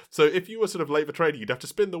on. So if you were sort of late for training, you'd have to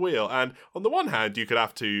spin the wheel, and on the one hand, you could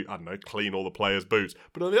have to, clean all the players' boots,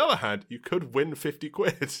 but on the other hand, you could win 50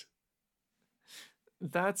 quid.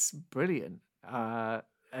 That's brilliant.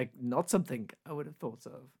 Not something I would have thought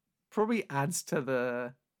of. Probably adds to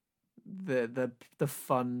the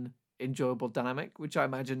fun, enjoyable dynamic, which I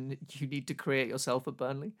imagine you need to create yourself at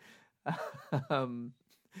Burnley.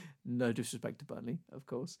 No disrespect to Burnley, of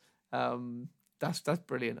course. That's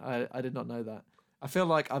brilliant. I did not know that. I feel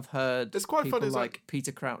like I've heard it's quite people fun, like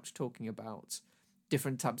Peter Crouch talking about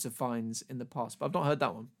different types of fines in the past, but I've not heard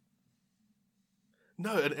that one.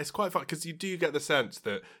 No, and it's quite fun because you do get the sense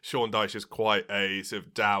that Sean Dyche is quite a sort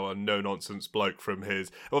of dour, no-nonsense bloke from his...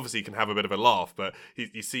 Obviously, he can have a bit of a laugh, but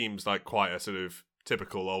he seems like quite a sort of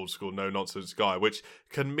typical old-school no-nonsense guy, which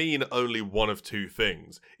can mean only one of two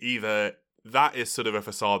things. Either that is sort of a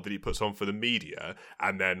facade that he puts on for the media,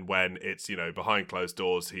 and then when it's, behind closed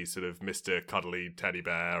doors, he's sort of Mr. Cuddly Teddy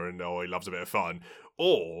Bear and, he loves a bit of fun.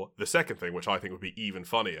 Or the second thing, which I think would be even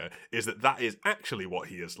funnier, is that is actually what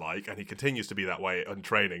he is like, and he continues to be that way in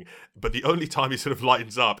training. But the only time he sort of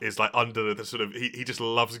lightens up is like under the sort of he just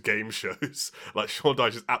loves game shows. Like Sean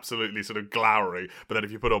Dyche is absolutely sort of glowering, but then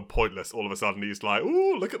if you put on Pointless, all of a sudden he's like,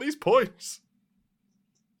 "Ooh, look at these points."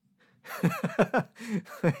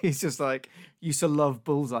 He's just like, used to love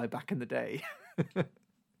Bullseye back in the day.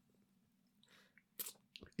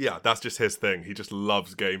 Yeah, that's just his thing. He just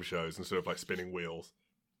loves game shows and sort of like spinning wheels.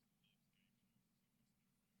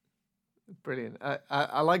 Brilliant.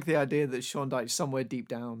 I like the idea that Sean Dyche, somewhere deep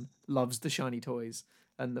down, loves the shiny toys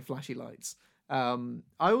and the flashy lights. I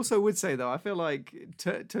also would say, though, I feel like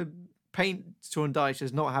to paint Sean Dyche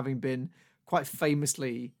as not having been quite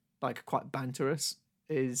famously like quite banterous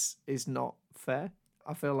is not fair.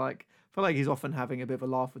 I feel like he's often having a bit of a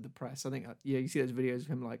laugh with the press. I think you see those videos of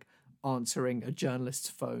him like answering a journalist's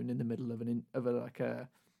phone in the middle of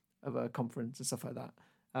a conference and stuff like that.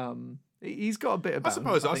 He's got a bit about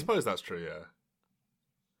I suppose that's true. Yeah.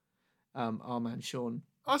 Our man Sean.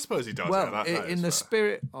 I suppose he does. Well, that in the fair.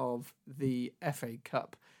 spirit of the FA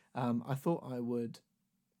Cup, I thought I would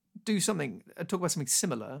talk about something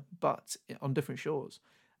similar, but on different shores,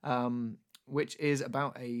 which is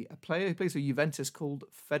about a player who plays for Juventus called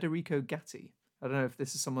Federico Gatti. I don't know if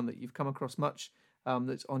this is someone that you've come across much,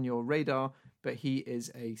 that's on your radar, but he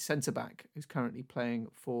is a centre-back who's currently playing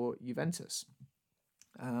for Juventus.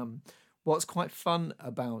 what's quite fun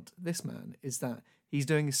about this man is that he's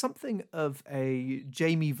doing something of a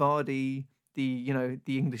Jamie Vardy, the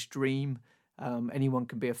English dream. Anyone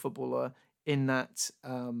can be a footballer. In that,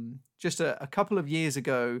 just a couple of years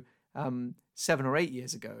ago, 7 or 8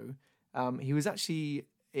 years ago, he was actually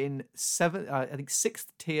in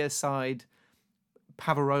sixth tier side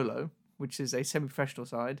Pavarolo, which is a semi-professional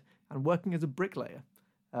side, and working as a bricklayer.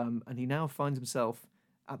 And he now finds himself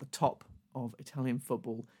at the top of Italian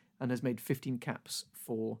football and has made 15 caps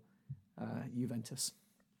for Juventus.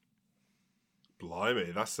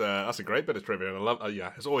 Blimey, that's a great bit of trivia, and I love.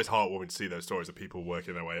 It's always heartwarming to see those stories of people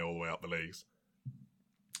working their way all the way up the leagues.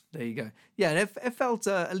 There you go. Yeah, and it felt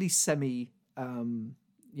at least semi,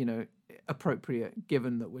 appropriate,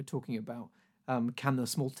 given that we're talking about can the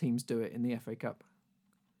small teams do it in the FA Cup?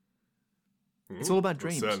 It's all about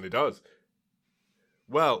dreams. It certainly does.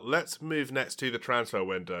 Well, let's move next to the transfer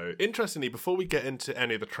window. Interestingly, before we get into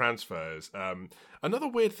any of the transfers, another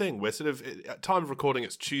weird thing, we're sort of, at time of recording,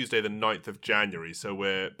 it's Tuesday the 9th of January, so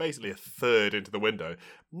we're basically a third into the window.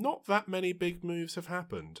 Not that many big moves have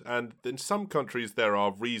happened, and in some countries there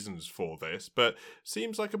are reasons for this, but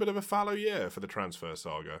seems like a bit of a fallow year for the transfer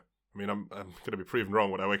saga. I mean, I'm going to be proven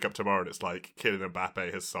wrong when I wake up tomorrow and it's like Kylian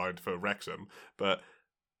Mbappe has signed for Wrexham, but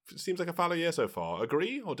it seems like a fallow year so far.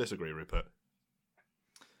 Agree or disagree, Rupert?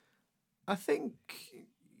 I think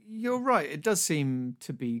you're right. It does seem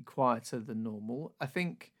to be quieter than normal. I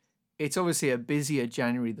think it's obviously a busier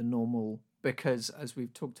January than normal because, as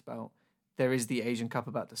we've talked about, there is the Asian Cup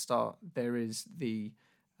about to start. There is the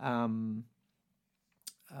AFCON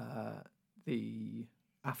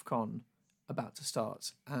about to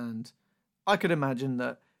start. And I could imagine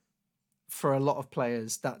that for a lot of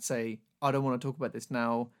players, that's I don't want to talk about this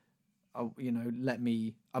now. I'm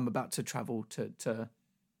about to travel to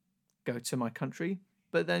go to my country,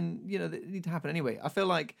 but then they need to happen anyway. I feel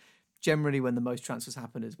like generally when the most transfers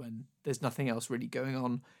happen is when there's nothing else really going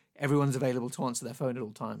on. Everyone's available to answer their phone at all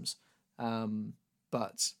times.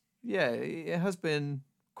 But yeah, it has been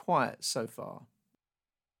quiet so far.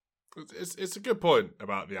 It's a good point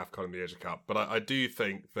about the AFCON and the Asia Cup, but I do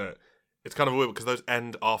think that it's kind of weird because those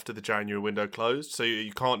end after the January window closed, so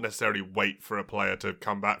you can't necessarily wait for a player to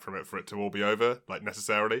come back from it for it to all be over, like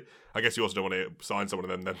necessarily. I guess you also don't want to sign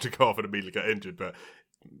someone and then them to go off and immediately get injured, but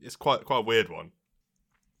it's quite a weird one.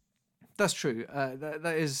 That's true.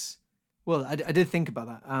 That is... Well, I did think about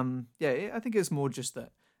that. I think it's more just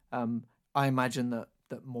that I imagine that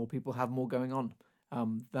more people have more going on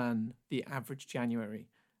than the average January.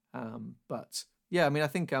 But yeah, I mean, I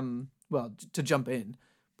think, to jump in,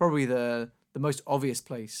 probably the most obvious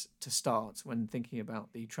place to start when thinking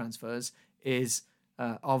about the transfers is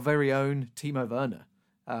our very own Timo Werner,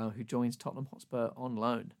 who joins Tottenham Hotspur on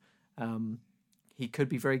loan. He could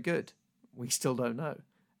be very good. We still don't know.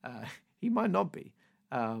 He might not be.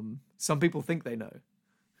 Some people think they know.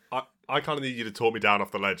 I kind of need you to talk me down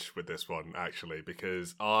off the ledge with this one, actually,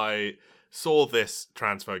 because I saw this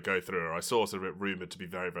transfer go through, or I saw sort of it rumoured to be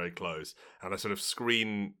very, very close, and I sort of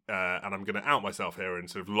and I'm going to out myself here and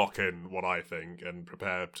sort of lock in what I think and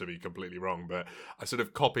prepare to be completely wrong, but I sort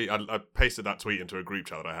of I pasted that tweet into a group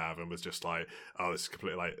chat that I have and was just like, oh, this is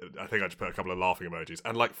completely, I think I just put a couple of laughing emojis,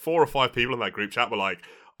 and 4 or 5 people in that group chat were like,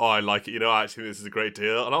 oh, I like it, actually this is a great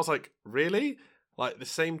deal, and I was like, really? Is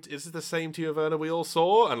this the same Timo Werner we all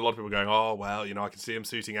saw? And a lot of people going, oh, well, I can see him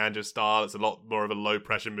suiting Andrew's style. It's a lot more of a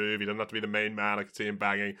low-pressure move. He doesn't have to be the main man. I can see him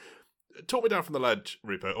banging. Talk me down from the ledge,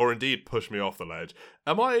 Rupert, or indeed push me off the ledge.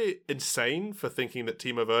 Am I insane for thinking that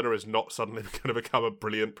Timo Werner is not suddenly going to become a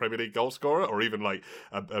brilliant Premier League goal scorer or even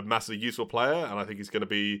a massively useful player, and I think he's going to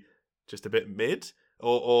be just a bit mid?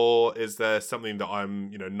 Or is there something that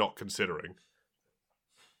I'm, not considering?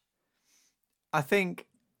 I think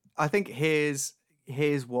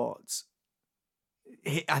here's what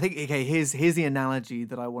here's the analogy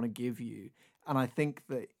that I want to give you, and I think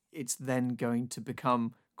that it's then going to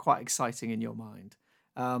become quite exciting in your mind.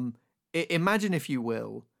 Imagine, if you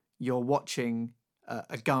will, you're watching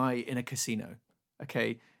a guy in a casino.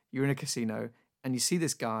 Okay, you're in a casino and you see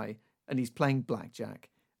this guy and he's playing blackjack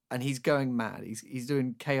and he's going mad. He's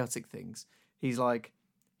doing chaotic things. He's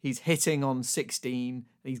hitting on 16 and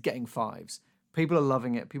he's getting 5s. People are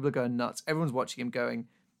loving it. People are going nuts. Everyone's watching him going,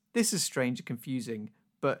 this is strange and confusing,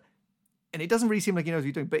 and it doesn't really seem like he knows what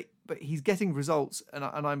he's doing, but he's getting results, and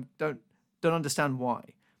I don't understand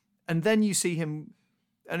why. And then you see him,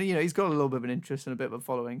 and he's got a little bit of an interest and a bit of a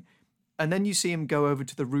following, and then you see him go over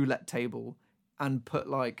to the roulette table and put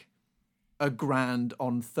 $1,000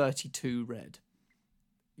 on 32 red.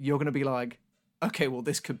 You're going to be like, okay, well,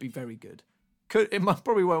 this could be very good.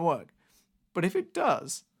 Probably won't work, but if it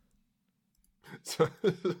does, So,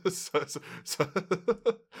 so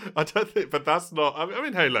I don't think, but that's not. I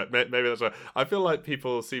mean, hey, look, maybe that's right. I feel like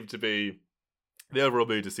people seem to be the overall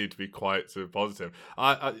mood just seemed to be quite sort of positive.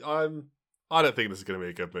 I don't think this is going to be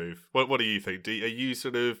a good move. What do you think? Are you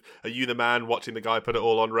the man watching the guy put it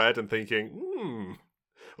all on red and thinking,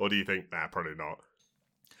 or do you think, nah, probably not?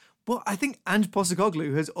 Well, I think Ange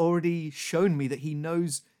Postecoglou has already shown me that he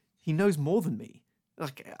knows more than me.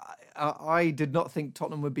 Like I did not think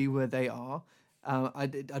Tottenham would be where they are. I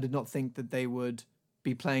did not think that they would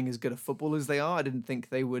be playing as good a football as they are. I didn't think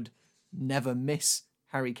they would never miss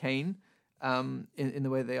Harry Kane in the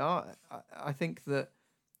way they are. I think that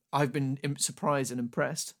I've been surprised and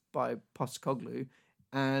impressed by Postecoglou,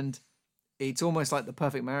 and it's almost like the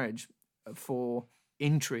perfect marriage for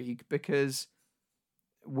intrigue because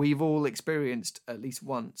we've all experienced at least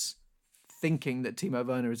once thinking that Timo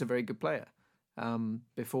Werner is a very good player.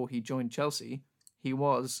 Before he joined Chelsea, he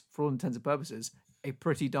was, for all intents and purposes, a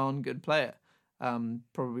pretty darn good player.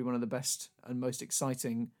 Probably one of the best and most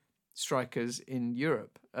exciting strikers in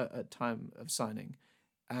Europe at time of signing.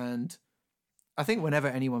 And I think whenever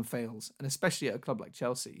anyone fails, and especially at a club like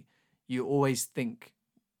Chelsea, you always think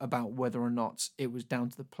about whether or not it was down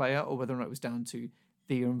to the player or whether or not it was down to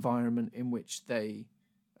the environment in which they,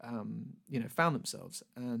 found themselves.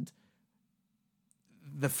 And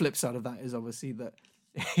the flip side of that is obviously that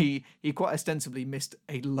he quite ostensibly missed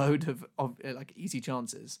a load of like easy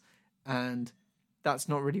chances, and that's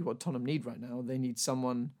not really what Tottenham need right now. They need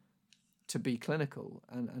someone to be clinical,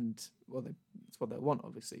 and well, it's what they want,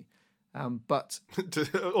 obviously. But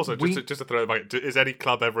also, just to throw it back, is any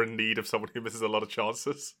club ever in need of someone who misses a lot of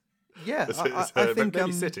chances? Yeah, I think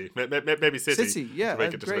maybe City, maybe City, yeah, to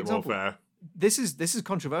make it just a bit more fair. This is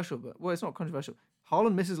controversial, but it's not controversial.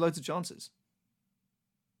 Haaland misses loads of chances.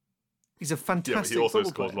 He's a fantastic. Yeah, but he also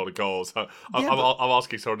scores a lot of goals. I'm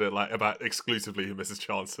asking sort of like about exclusively who misses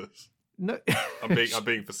chances. No, I'm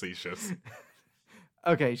being facetious.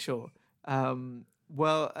 Okay, sure. I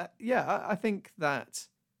think that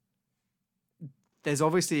there's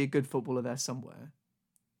obviously a good footballer there somewhere.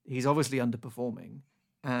 He's obviously underperforming,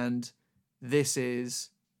 and this is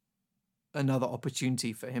another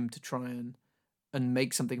opportunity for him to try and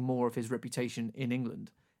make something more of his reputation in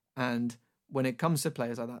England. And when it comes to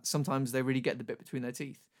players like that, sometimes they really get the bit between their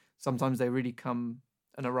teeth. Sometimes they really come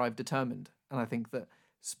and arrive determined. And I think that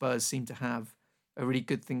Spurs seem to have a really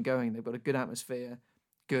good thing going. They've got a good atmosphere,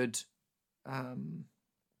 good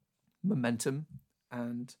momentum,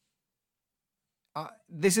 and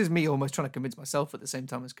this is me almost trying to convince myself at the same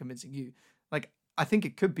time as convincing you. Like, I think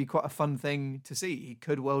it could be quite a fun thing to see. He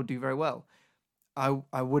could well do very well.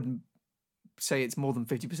 I wouldn't say it's more than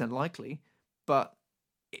 50% likely, but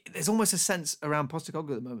there's almost a sense around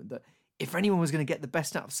Postecoglou at the moment that if anyone was going to get the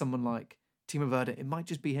best out of someone like Timo Werner, it might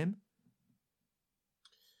just be him.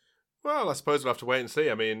 Well, I suppose we'll have to wait and see.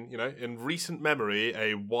 I mean, in recent memory,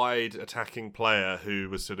 a wide attacking player who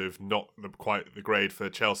was sort of not quite the grade for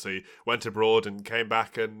Chelsea went abroad and came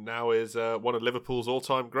back and now is one of Liverpool's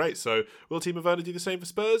all-time greats. So will Timo Werner do the same for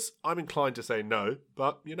Spurs? I'm inclined to say no,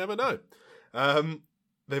 but you never know.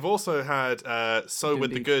 They've also had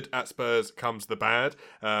with the good at Spurs comes the bad.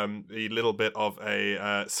 The little bit of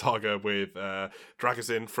a saga with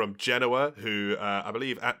Dragusin from Genoa, who I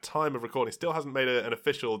believe at time of recording still hasn't made an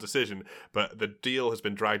official decision, but the deal has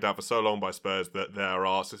been dragged out for so long by Spurs that there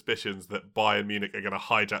are suspicions that Bayern Munich are going to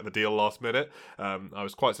hijack the deal last minute. I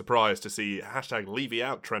was quite surprised to see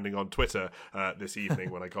 #LevyOut trending on Twitter this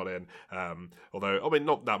evening when I got in. Although, I mean,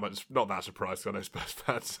 not that surprised. I know Spurs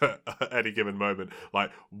fans at any given moment, like,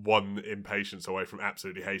 one impatience away from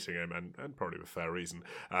absolutely hating him, and probably with fair reason.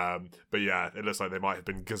 But yeah, it looks like they might have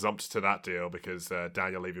been gazumped to that deal because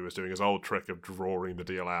Daniel Levy was doing his old trick of drawing the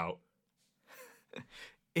deal out.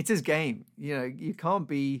 It's his game. You can't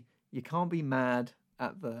be mad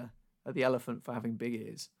at the elephant for having big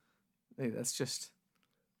ears. That's just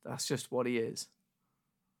what he is.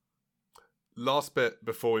 Last bit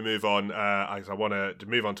before we move on, I want to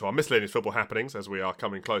move on to our miscellaneous football happenings as we are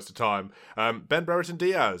coming close to time. Ben Brereton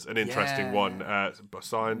Diaz, an interesting one,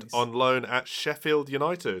 signed on loan at Sheffield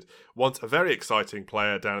United. Once a very exciting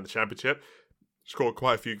player down in the Championship, scored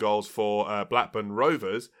quite a few goals for Blackburn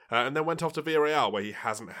Rovers, and then went off to Villarreal, where he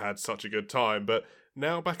hasn't had such a good time. But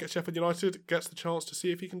now back at Sheffield United, gets the chance to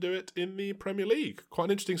see if he can do it in the Premier League. Quite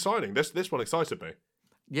an interesting signing. This one excited me.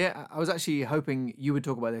 Yeah, I was actually hoping you would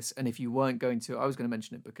talk about this, and if you weren't going to, I was going to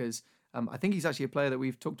mention it because I think he's actually a player that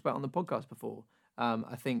we've talked about on the podcast before.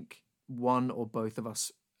 I think one or both of us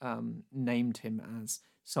named him as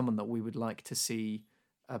someone that we would like to see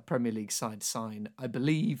a Premier League side sign. I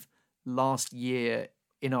believe last year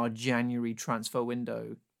in our January transfer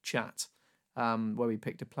window chat, where we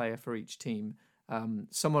picked a player for each team,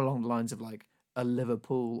 somewhere along the lines of like a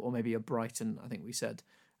Liverpool or maybe a Brighton, I think we said,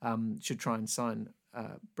 should try and sign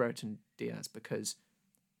Brereton Diaz because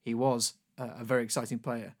he was a very exciting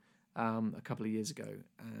player a couple of years ago,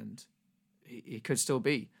 and he could still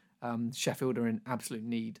be. Sheffield are in absolute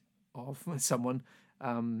need of someone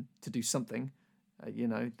to do something.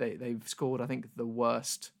 They've scored, I think, the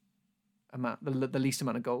worst amount, the least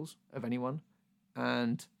amount of goals of anyone,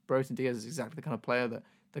 and Brereton Diaz is exactly the kind of player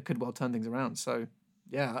that could well turn things around. So,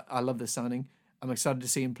 yeah, I love this signing. I'm excited to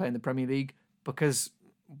see him play in the Premier League because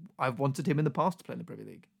I've wanted him in the past to play in the Premier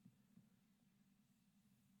League.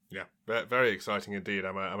 Yeah, very exciting indeed.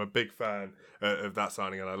 I'm a big fan of that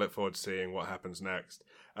signing, and I look forward to seeing what happens next.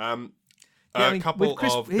 A couple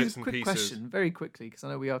of bits and pieces. Question, very quickly, because I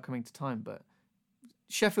know we are coming to time, but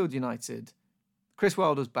Sheffield United, Chris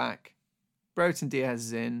Wilder's back, Brereton Diaz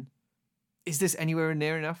is in. Is this anywhere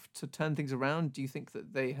near enough to turn things around? Do you think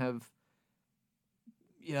that they have,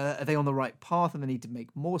 are they on the right path and they need to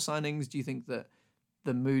make more signings? Do you think that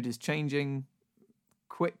the mood is changing?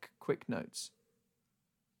 Quick notes.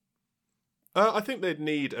 I think they'd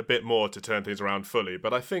need a bit more to turn things around fully,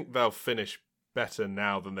 but I think they'll finish better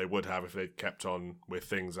now than they would have if they'd kept on with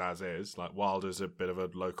things as is. Like, Wilder's a bit of a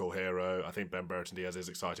local hero. I think Ben Brereton Diaz is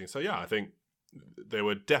exciting. So, yeah, I think they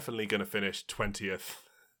were definitely going to finish 20th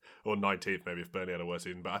or 19th, maybe, if Burnley had a worse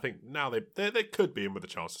season. But I think now they could be in with a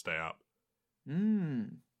chance to stay up.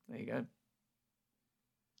 There you go.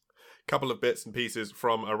 Couple of bits and pieces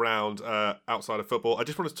from around outside of football. I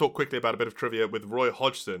just want to talk quickly about a bit of trivia with Roy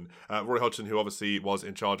Hodgson. Roy Hodgson, who obviously was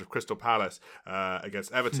in charge of Crystal Palace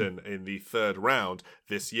against Everton in the third round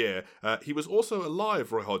this year. He was also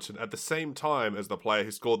alive, Roy Hodgson, at the same time as the player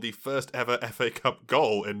who scored the first ever FA Cup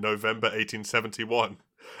goal in November 1871.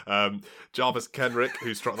 Jarvis Kenrick,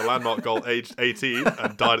 who struck the landmark goal aged 18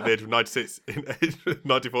 and died at the age of 96 in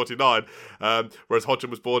 1949, whereas Hodgson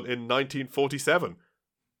was born in 1947.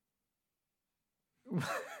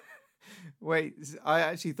 Wait, I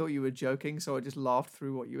actually thought you were joking, so I just laughed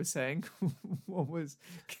through what you were saying.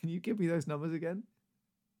 Can you give me those numbers again?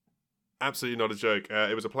 Absolutely not a joke.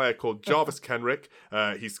 It was a player called Jarvis Kenrick.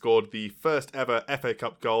 He scored the first ever FA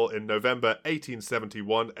Cup goal in November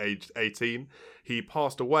 1871, aged 18. He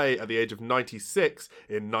passed away at the age of 96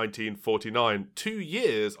 in 1949, 2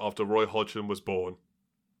 years after Roy Hodgson was born.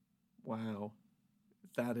 Wow.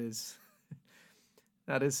 That is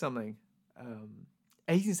something.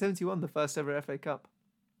 1871, the first ever FA Cup.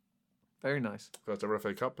 Very nice. First ever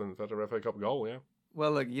FA Cup and first ever FA Cup goal, yeah.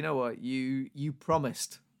 Well, look, you know what? You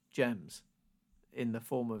promised gems in the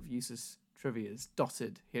form of useless trivias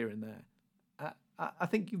dotted here and there. I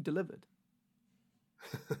think you've delivered.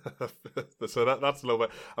 So that's a little bit.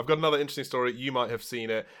 I've got another interesting story. You might have seen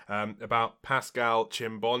it about Pascal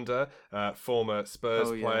Chimbonda, former Spurs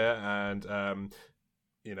player and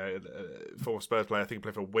former Spurs player. I think he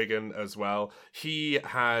played for Wigan as well. He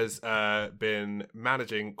has been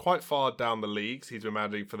managing quite far down the leagues. He's been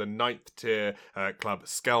managing for the 9th tier club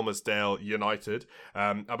Skelmersdale United.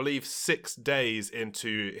 I believe 6 days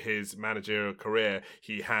into his managerial career,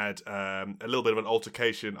 he had a little bit of an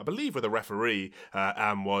altercation, I believe, with a referee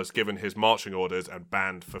and was given his marching orders and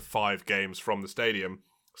banned for 5 games from the stadium.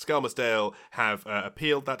 Skelmersdale have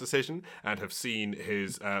appealed that decision and have seen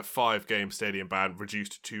his 5-game stadium ban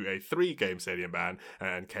reduced to a 3-game stadium ban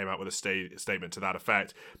and came out with a statement to that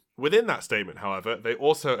effect. Within that statement, however, they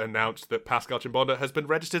also announced that Pascal Chimbonda has been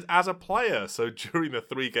registered as a player, so during the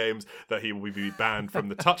 3 games that he will be banned from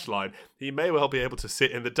the touchline, he may well be able to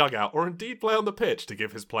sit in the dugout or indeed play on the pitch to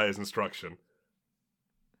give his players instruction.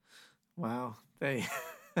 Wow.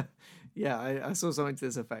 Yeah, I saw something to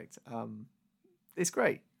this effect. It's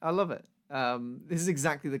great. I love it. This is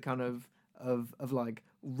exactly the kind of like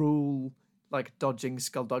rule, like dodging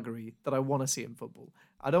skullduggery that I want to see in football.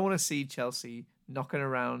 I don't want to see Chelsea knocking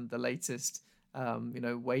around the latest,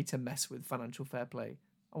 way to mess with financial fair play.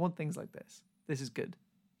 I want things like this. This is good.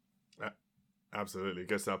 Absolutely,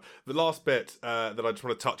 good stuff. The last bit that I just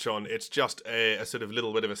want to touch on, it's just a sort of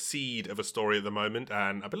little bit of a seed of a story at the moment,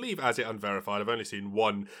 and I believe as yet unverified. I've only seen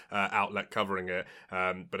one outlet covering it,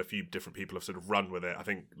 but a few different people have sort of run with it. I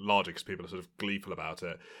think largely because people are sort of gleeful about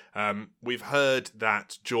it. We've heard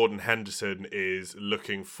that Jordan Henderson is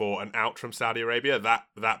looking for an out from Saudi Arabia.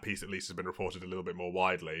 That piece at least has been reported a little bit more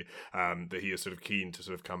widely, that he is sort of keen to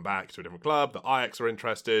sort of come back to a different club, that Ajax are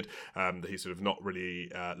interested, that he's sort of not really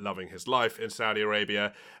loving his life in Saudi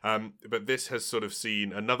Arabia, but this has sort of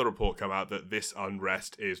seen another report come out that this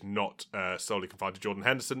unrest is not solely confined to Jordan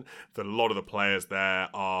Henderson, that a lot of the players there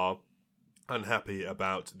are unhappy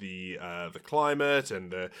about the climate,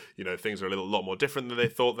 and things are a lot more different than they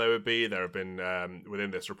thought they would be. There have been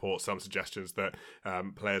within this report some suggestions that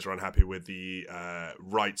players are unhappy with the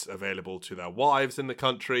rights available to their wives in the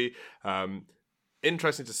country.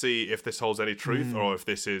 Interesting to see if this holds any truth, or if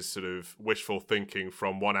this is sort of wishful thinking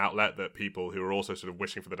from one outlet that people who are also sort of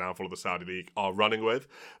wishing for the downfall of the Saudi League are running with.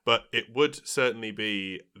 But it would certainly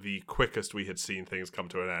be the quickest we had seen things come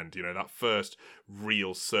to an end. That first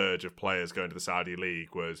real surge of players going to the Saudi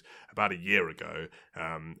League was about a year ago.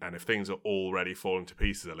 And if things are already falling to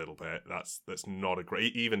pieces a little bit, that's not a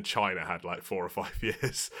great... Even China had like 4 or 5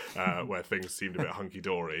 years where things seemed a bit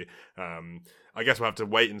hunky-dory. I guess we'll have to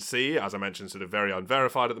wait and see. As I mentioned, sort of very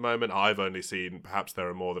unverified at the moment. I've only seen, perhaps there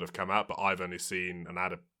are more that have come out, but I've only seen, and I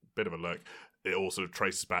had a bit of a look, it all sort of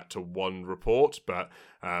traces back to one report. But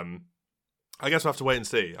I guess we'll have to wait and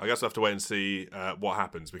see. What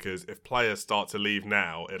happens, because if players start to leave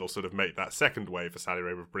now, it'll sort of make that second wave for Saudi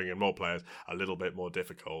Arabia of bringing in more players a little bit more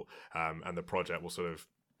difficult, and the project will sort of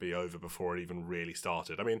be over before it even really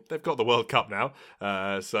started. I mean, they've got the World Cup now,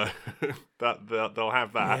 so that they'll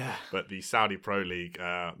have that. Yeah. But the Saudi Pro League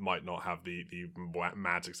might not have the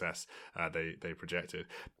mad success they projected.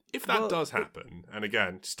 If that does happen, and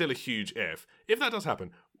again, still a huge if that does happen,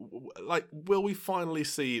 will we finally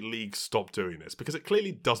see leagues stop doing this? Because it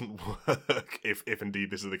clearly doesn't work, if indeed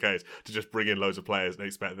this is the case, to just bring in loads of players and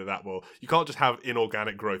expect that will... You can't just have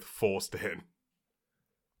inorganic growth forced in.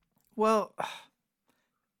 Well,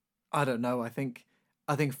 I don't know. I think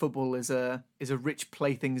football is a rich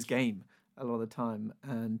playthings game a lot of the time,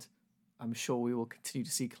 and I'm sure we will continue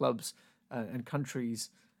to see clubs and countries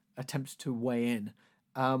attempt to weigh in.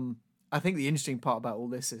 I think the interesting part about all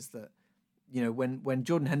this is that, when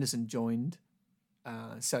Jordan Henderson joined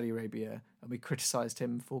Saudi Arabia, and we criticised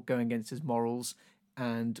him for going against his morals,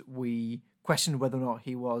 and we questioned whether or not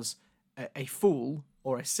he was a fool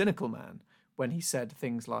or a cynical man when he said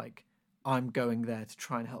things like, I'm going there to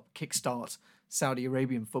try and help kickstart Saudi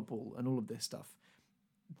Arabian football and all of this stuff.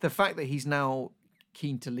 The fact that he's now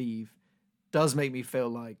keen to leave does make me feel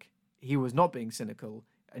like he was not being cynical,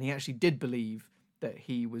 and he actually did believe that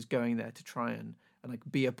he was going there to try and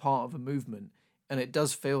be a part of a movement. And it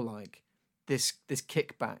does feel like this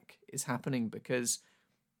kickback is happening because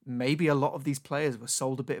maybe a lot of these players were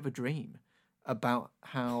sold a bit of a dream about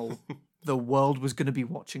how the world was going to be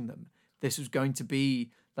watching them. This was going to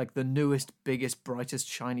be like the newest, biggest, brightest,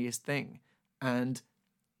 shiniest thing. And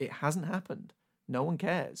it hasn't happened. No one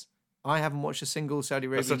cares. I haven't watched a single Saudi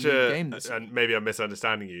Arabian game this year. And maybe I'm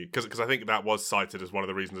misunderstanding you, because I think that was cited as one of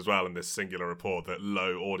the reasons as well in this singular report, that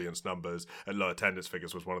low audience numbers and low attendance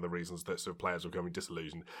figures was one of the reasons that sort of players were becoming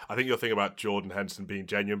disillusioned. I think you're thinking about Jordan Henderson being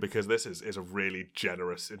genuine, because this is a really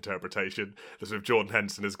generous interpretation that sort of Jordan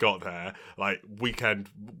Henderson has got there. Like weekend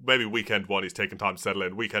one, he's taken time to settle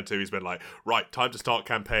in. Weekend two, he's been like, right, time to start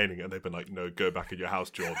campaigning. And they've been like, no, go back in your house,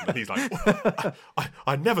 Jordan. And he's like,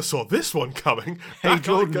 I never saw this one coming. Hey,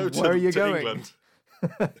 Jordan, where are you going? England.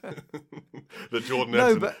 That Jordan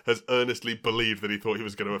Henderson has earnestly believed that he thought he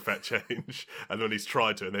was going to affect change, and when he's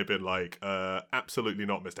tried to, and they've been like, absolutely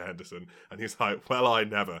not, Mr. Henderson. And he's like, well, I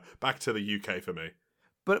never. Back to the UK for me.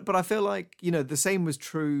 But I feel like, the same was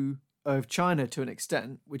true of China to an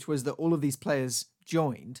extent, which was that all of these players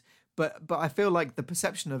joined. But I feel like the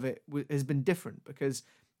perception of it has been different, because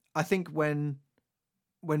I think when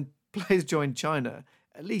players joined China,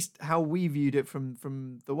 at least how we viewed it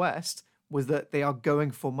from the West, was that they are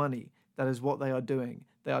going for money. That is what they are doing.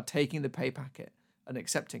 They are taking the pay packet and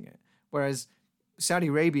accepting it. Whereas Saudi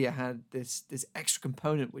Arabia had this extra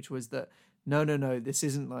component, which was that, no, this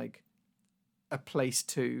isn't like a place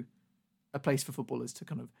for footballers to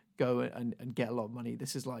kind of go and get a lot of money.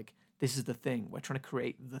 This is the thing. We're trying to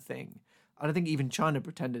create the thing. I don't think even China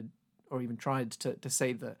pretended or even tried to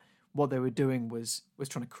say that what they were doing was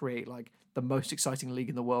trying to create like the most exciting league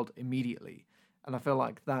in the world immediately. And I feel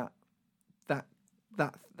like that's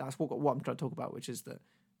what I'm trying to talk about, which is that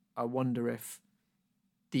I wonder if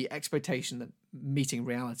the expectation that meeting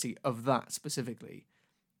reality of that specifically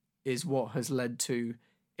is what has led to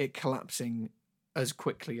it collapsing as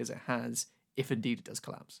quickly as it has, if indeed it does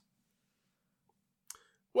collapse.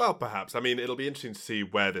 Well, perhaps. I mean, it'll be interesting to see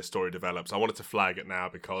where this story develops. I wanted to flag it now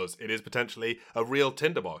because it is potentially a real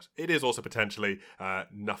tinderbox. It is also potentially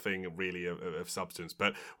nothing really of substance,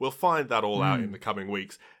 but we'll find that all out in the coming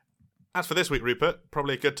weeks. As for this week, Rupert,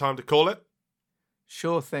 probably a good time to call it.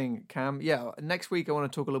 Sure thing, Cam. Yeah, next week I want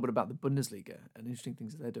to talk a little bit about the Bundesliga and interesting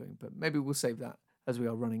things that they're doing, but maybe we'll save that as we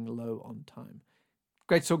are running low on time.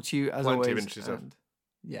 Great to talk to you as always. Plenty of interesting stuff.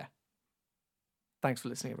 Yeah. Thanks for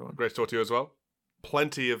listening, everyone. Great to talk to you as well.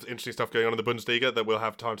 plenty of interesting stuff going on in the Bundesliga that we'll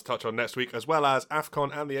have time to touch on next week, as well as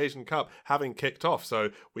AFCON and the Asian Cup having kicked off.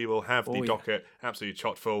 So we will have the docket absolutely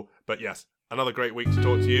chock full. But yes, another great week to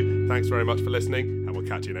talk to you. Thanks very much for listening, and we'll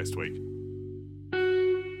catch you next week.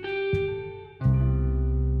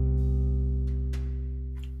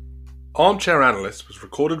 Armchair Analysts was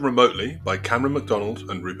recorded remotely by Cameron MacDonald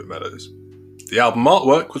and Rupert Meadows. The album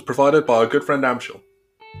artwork was provided by our good friend Amshel.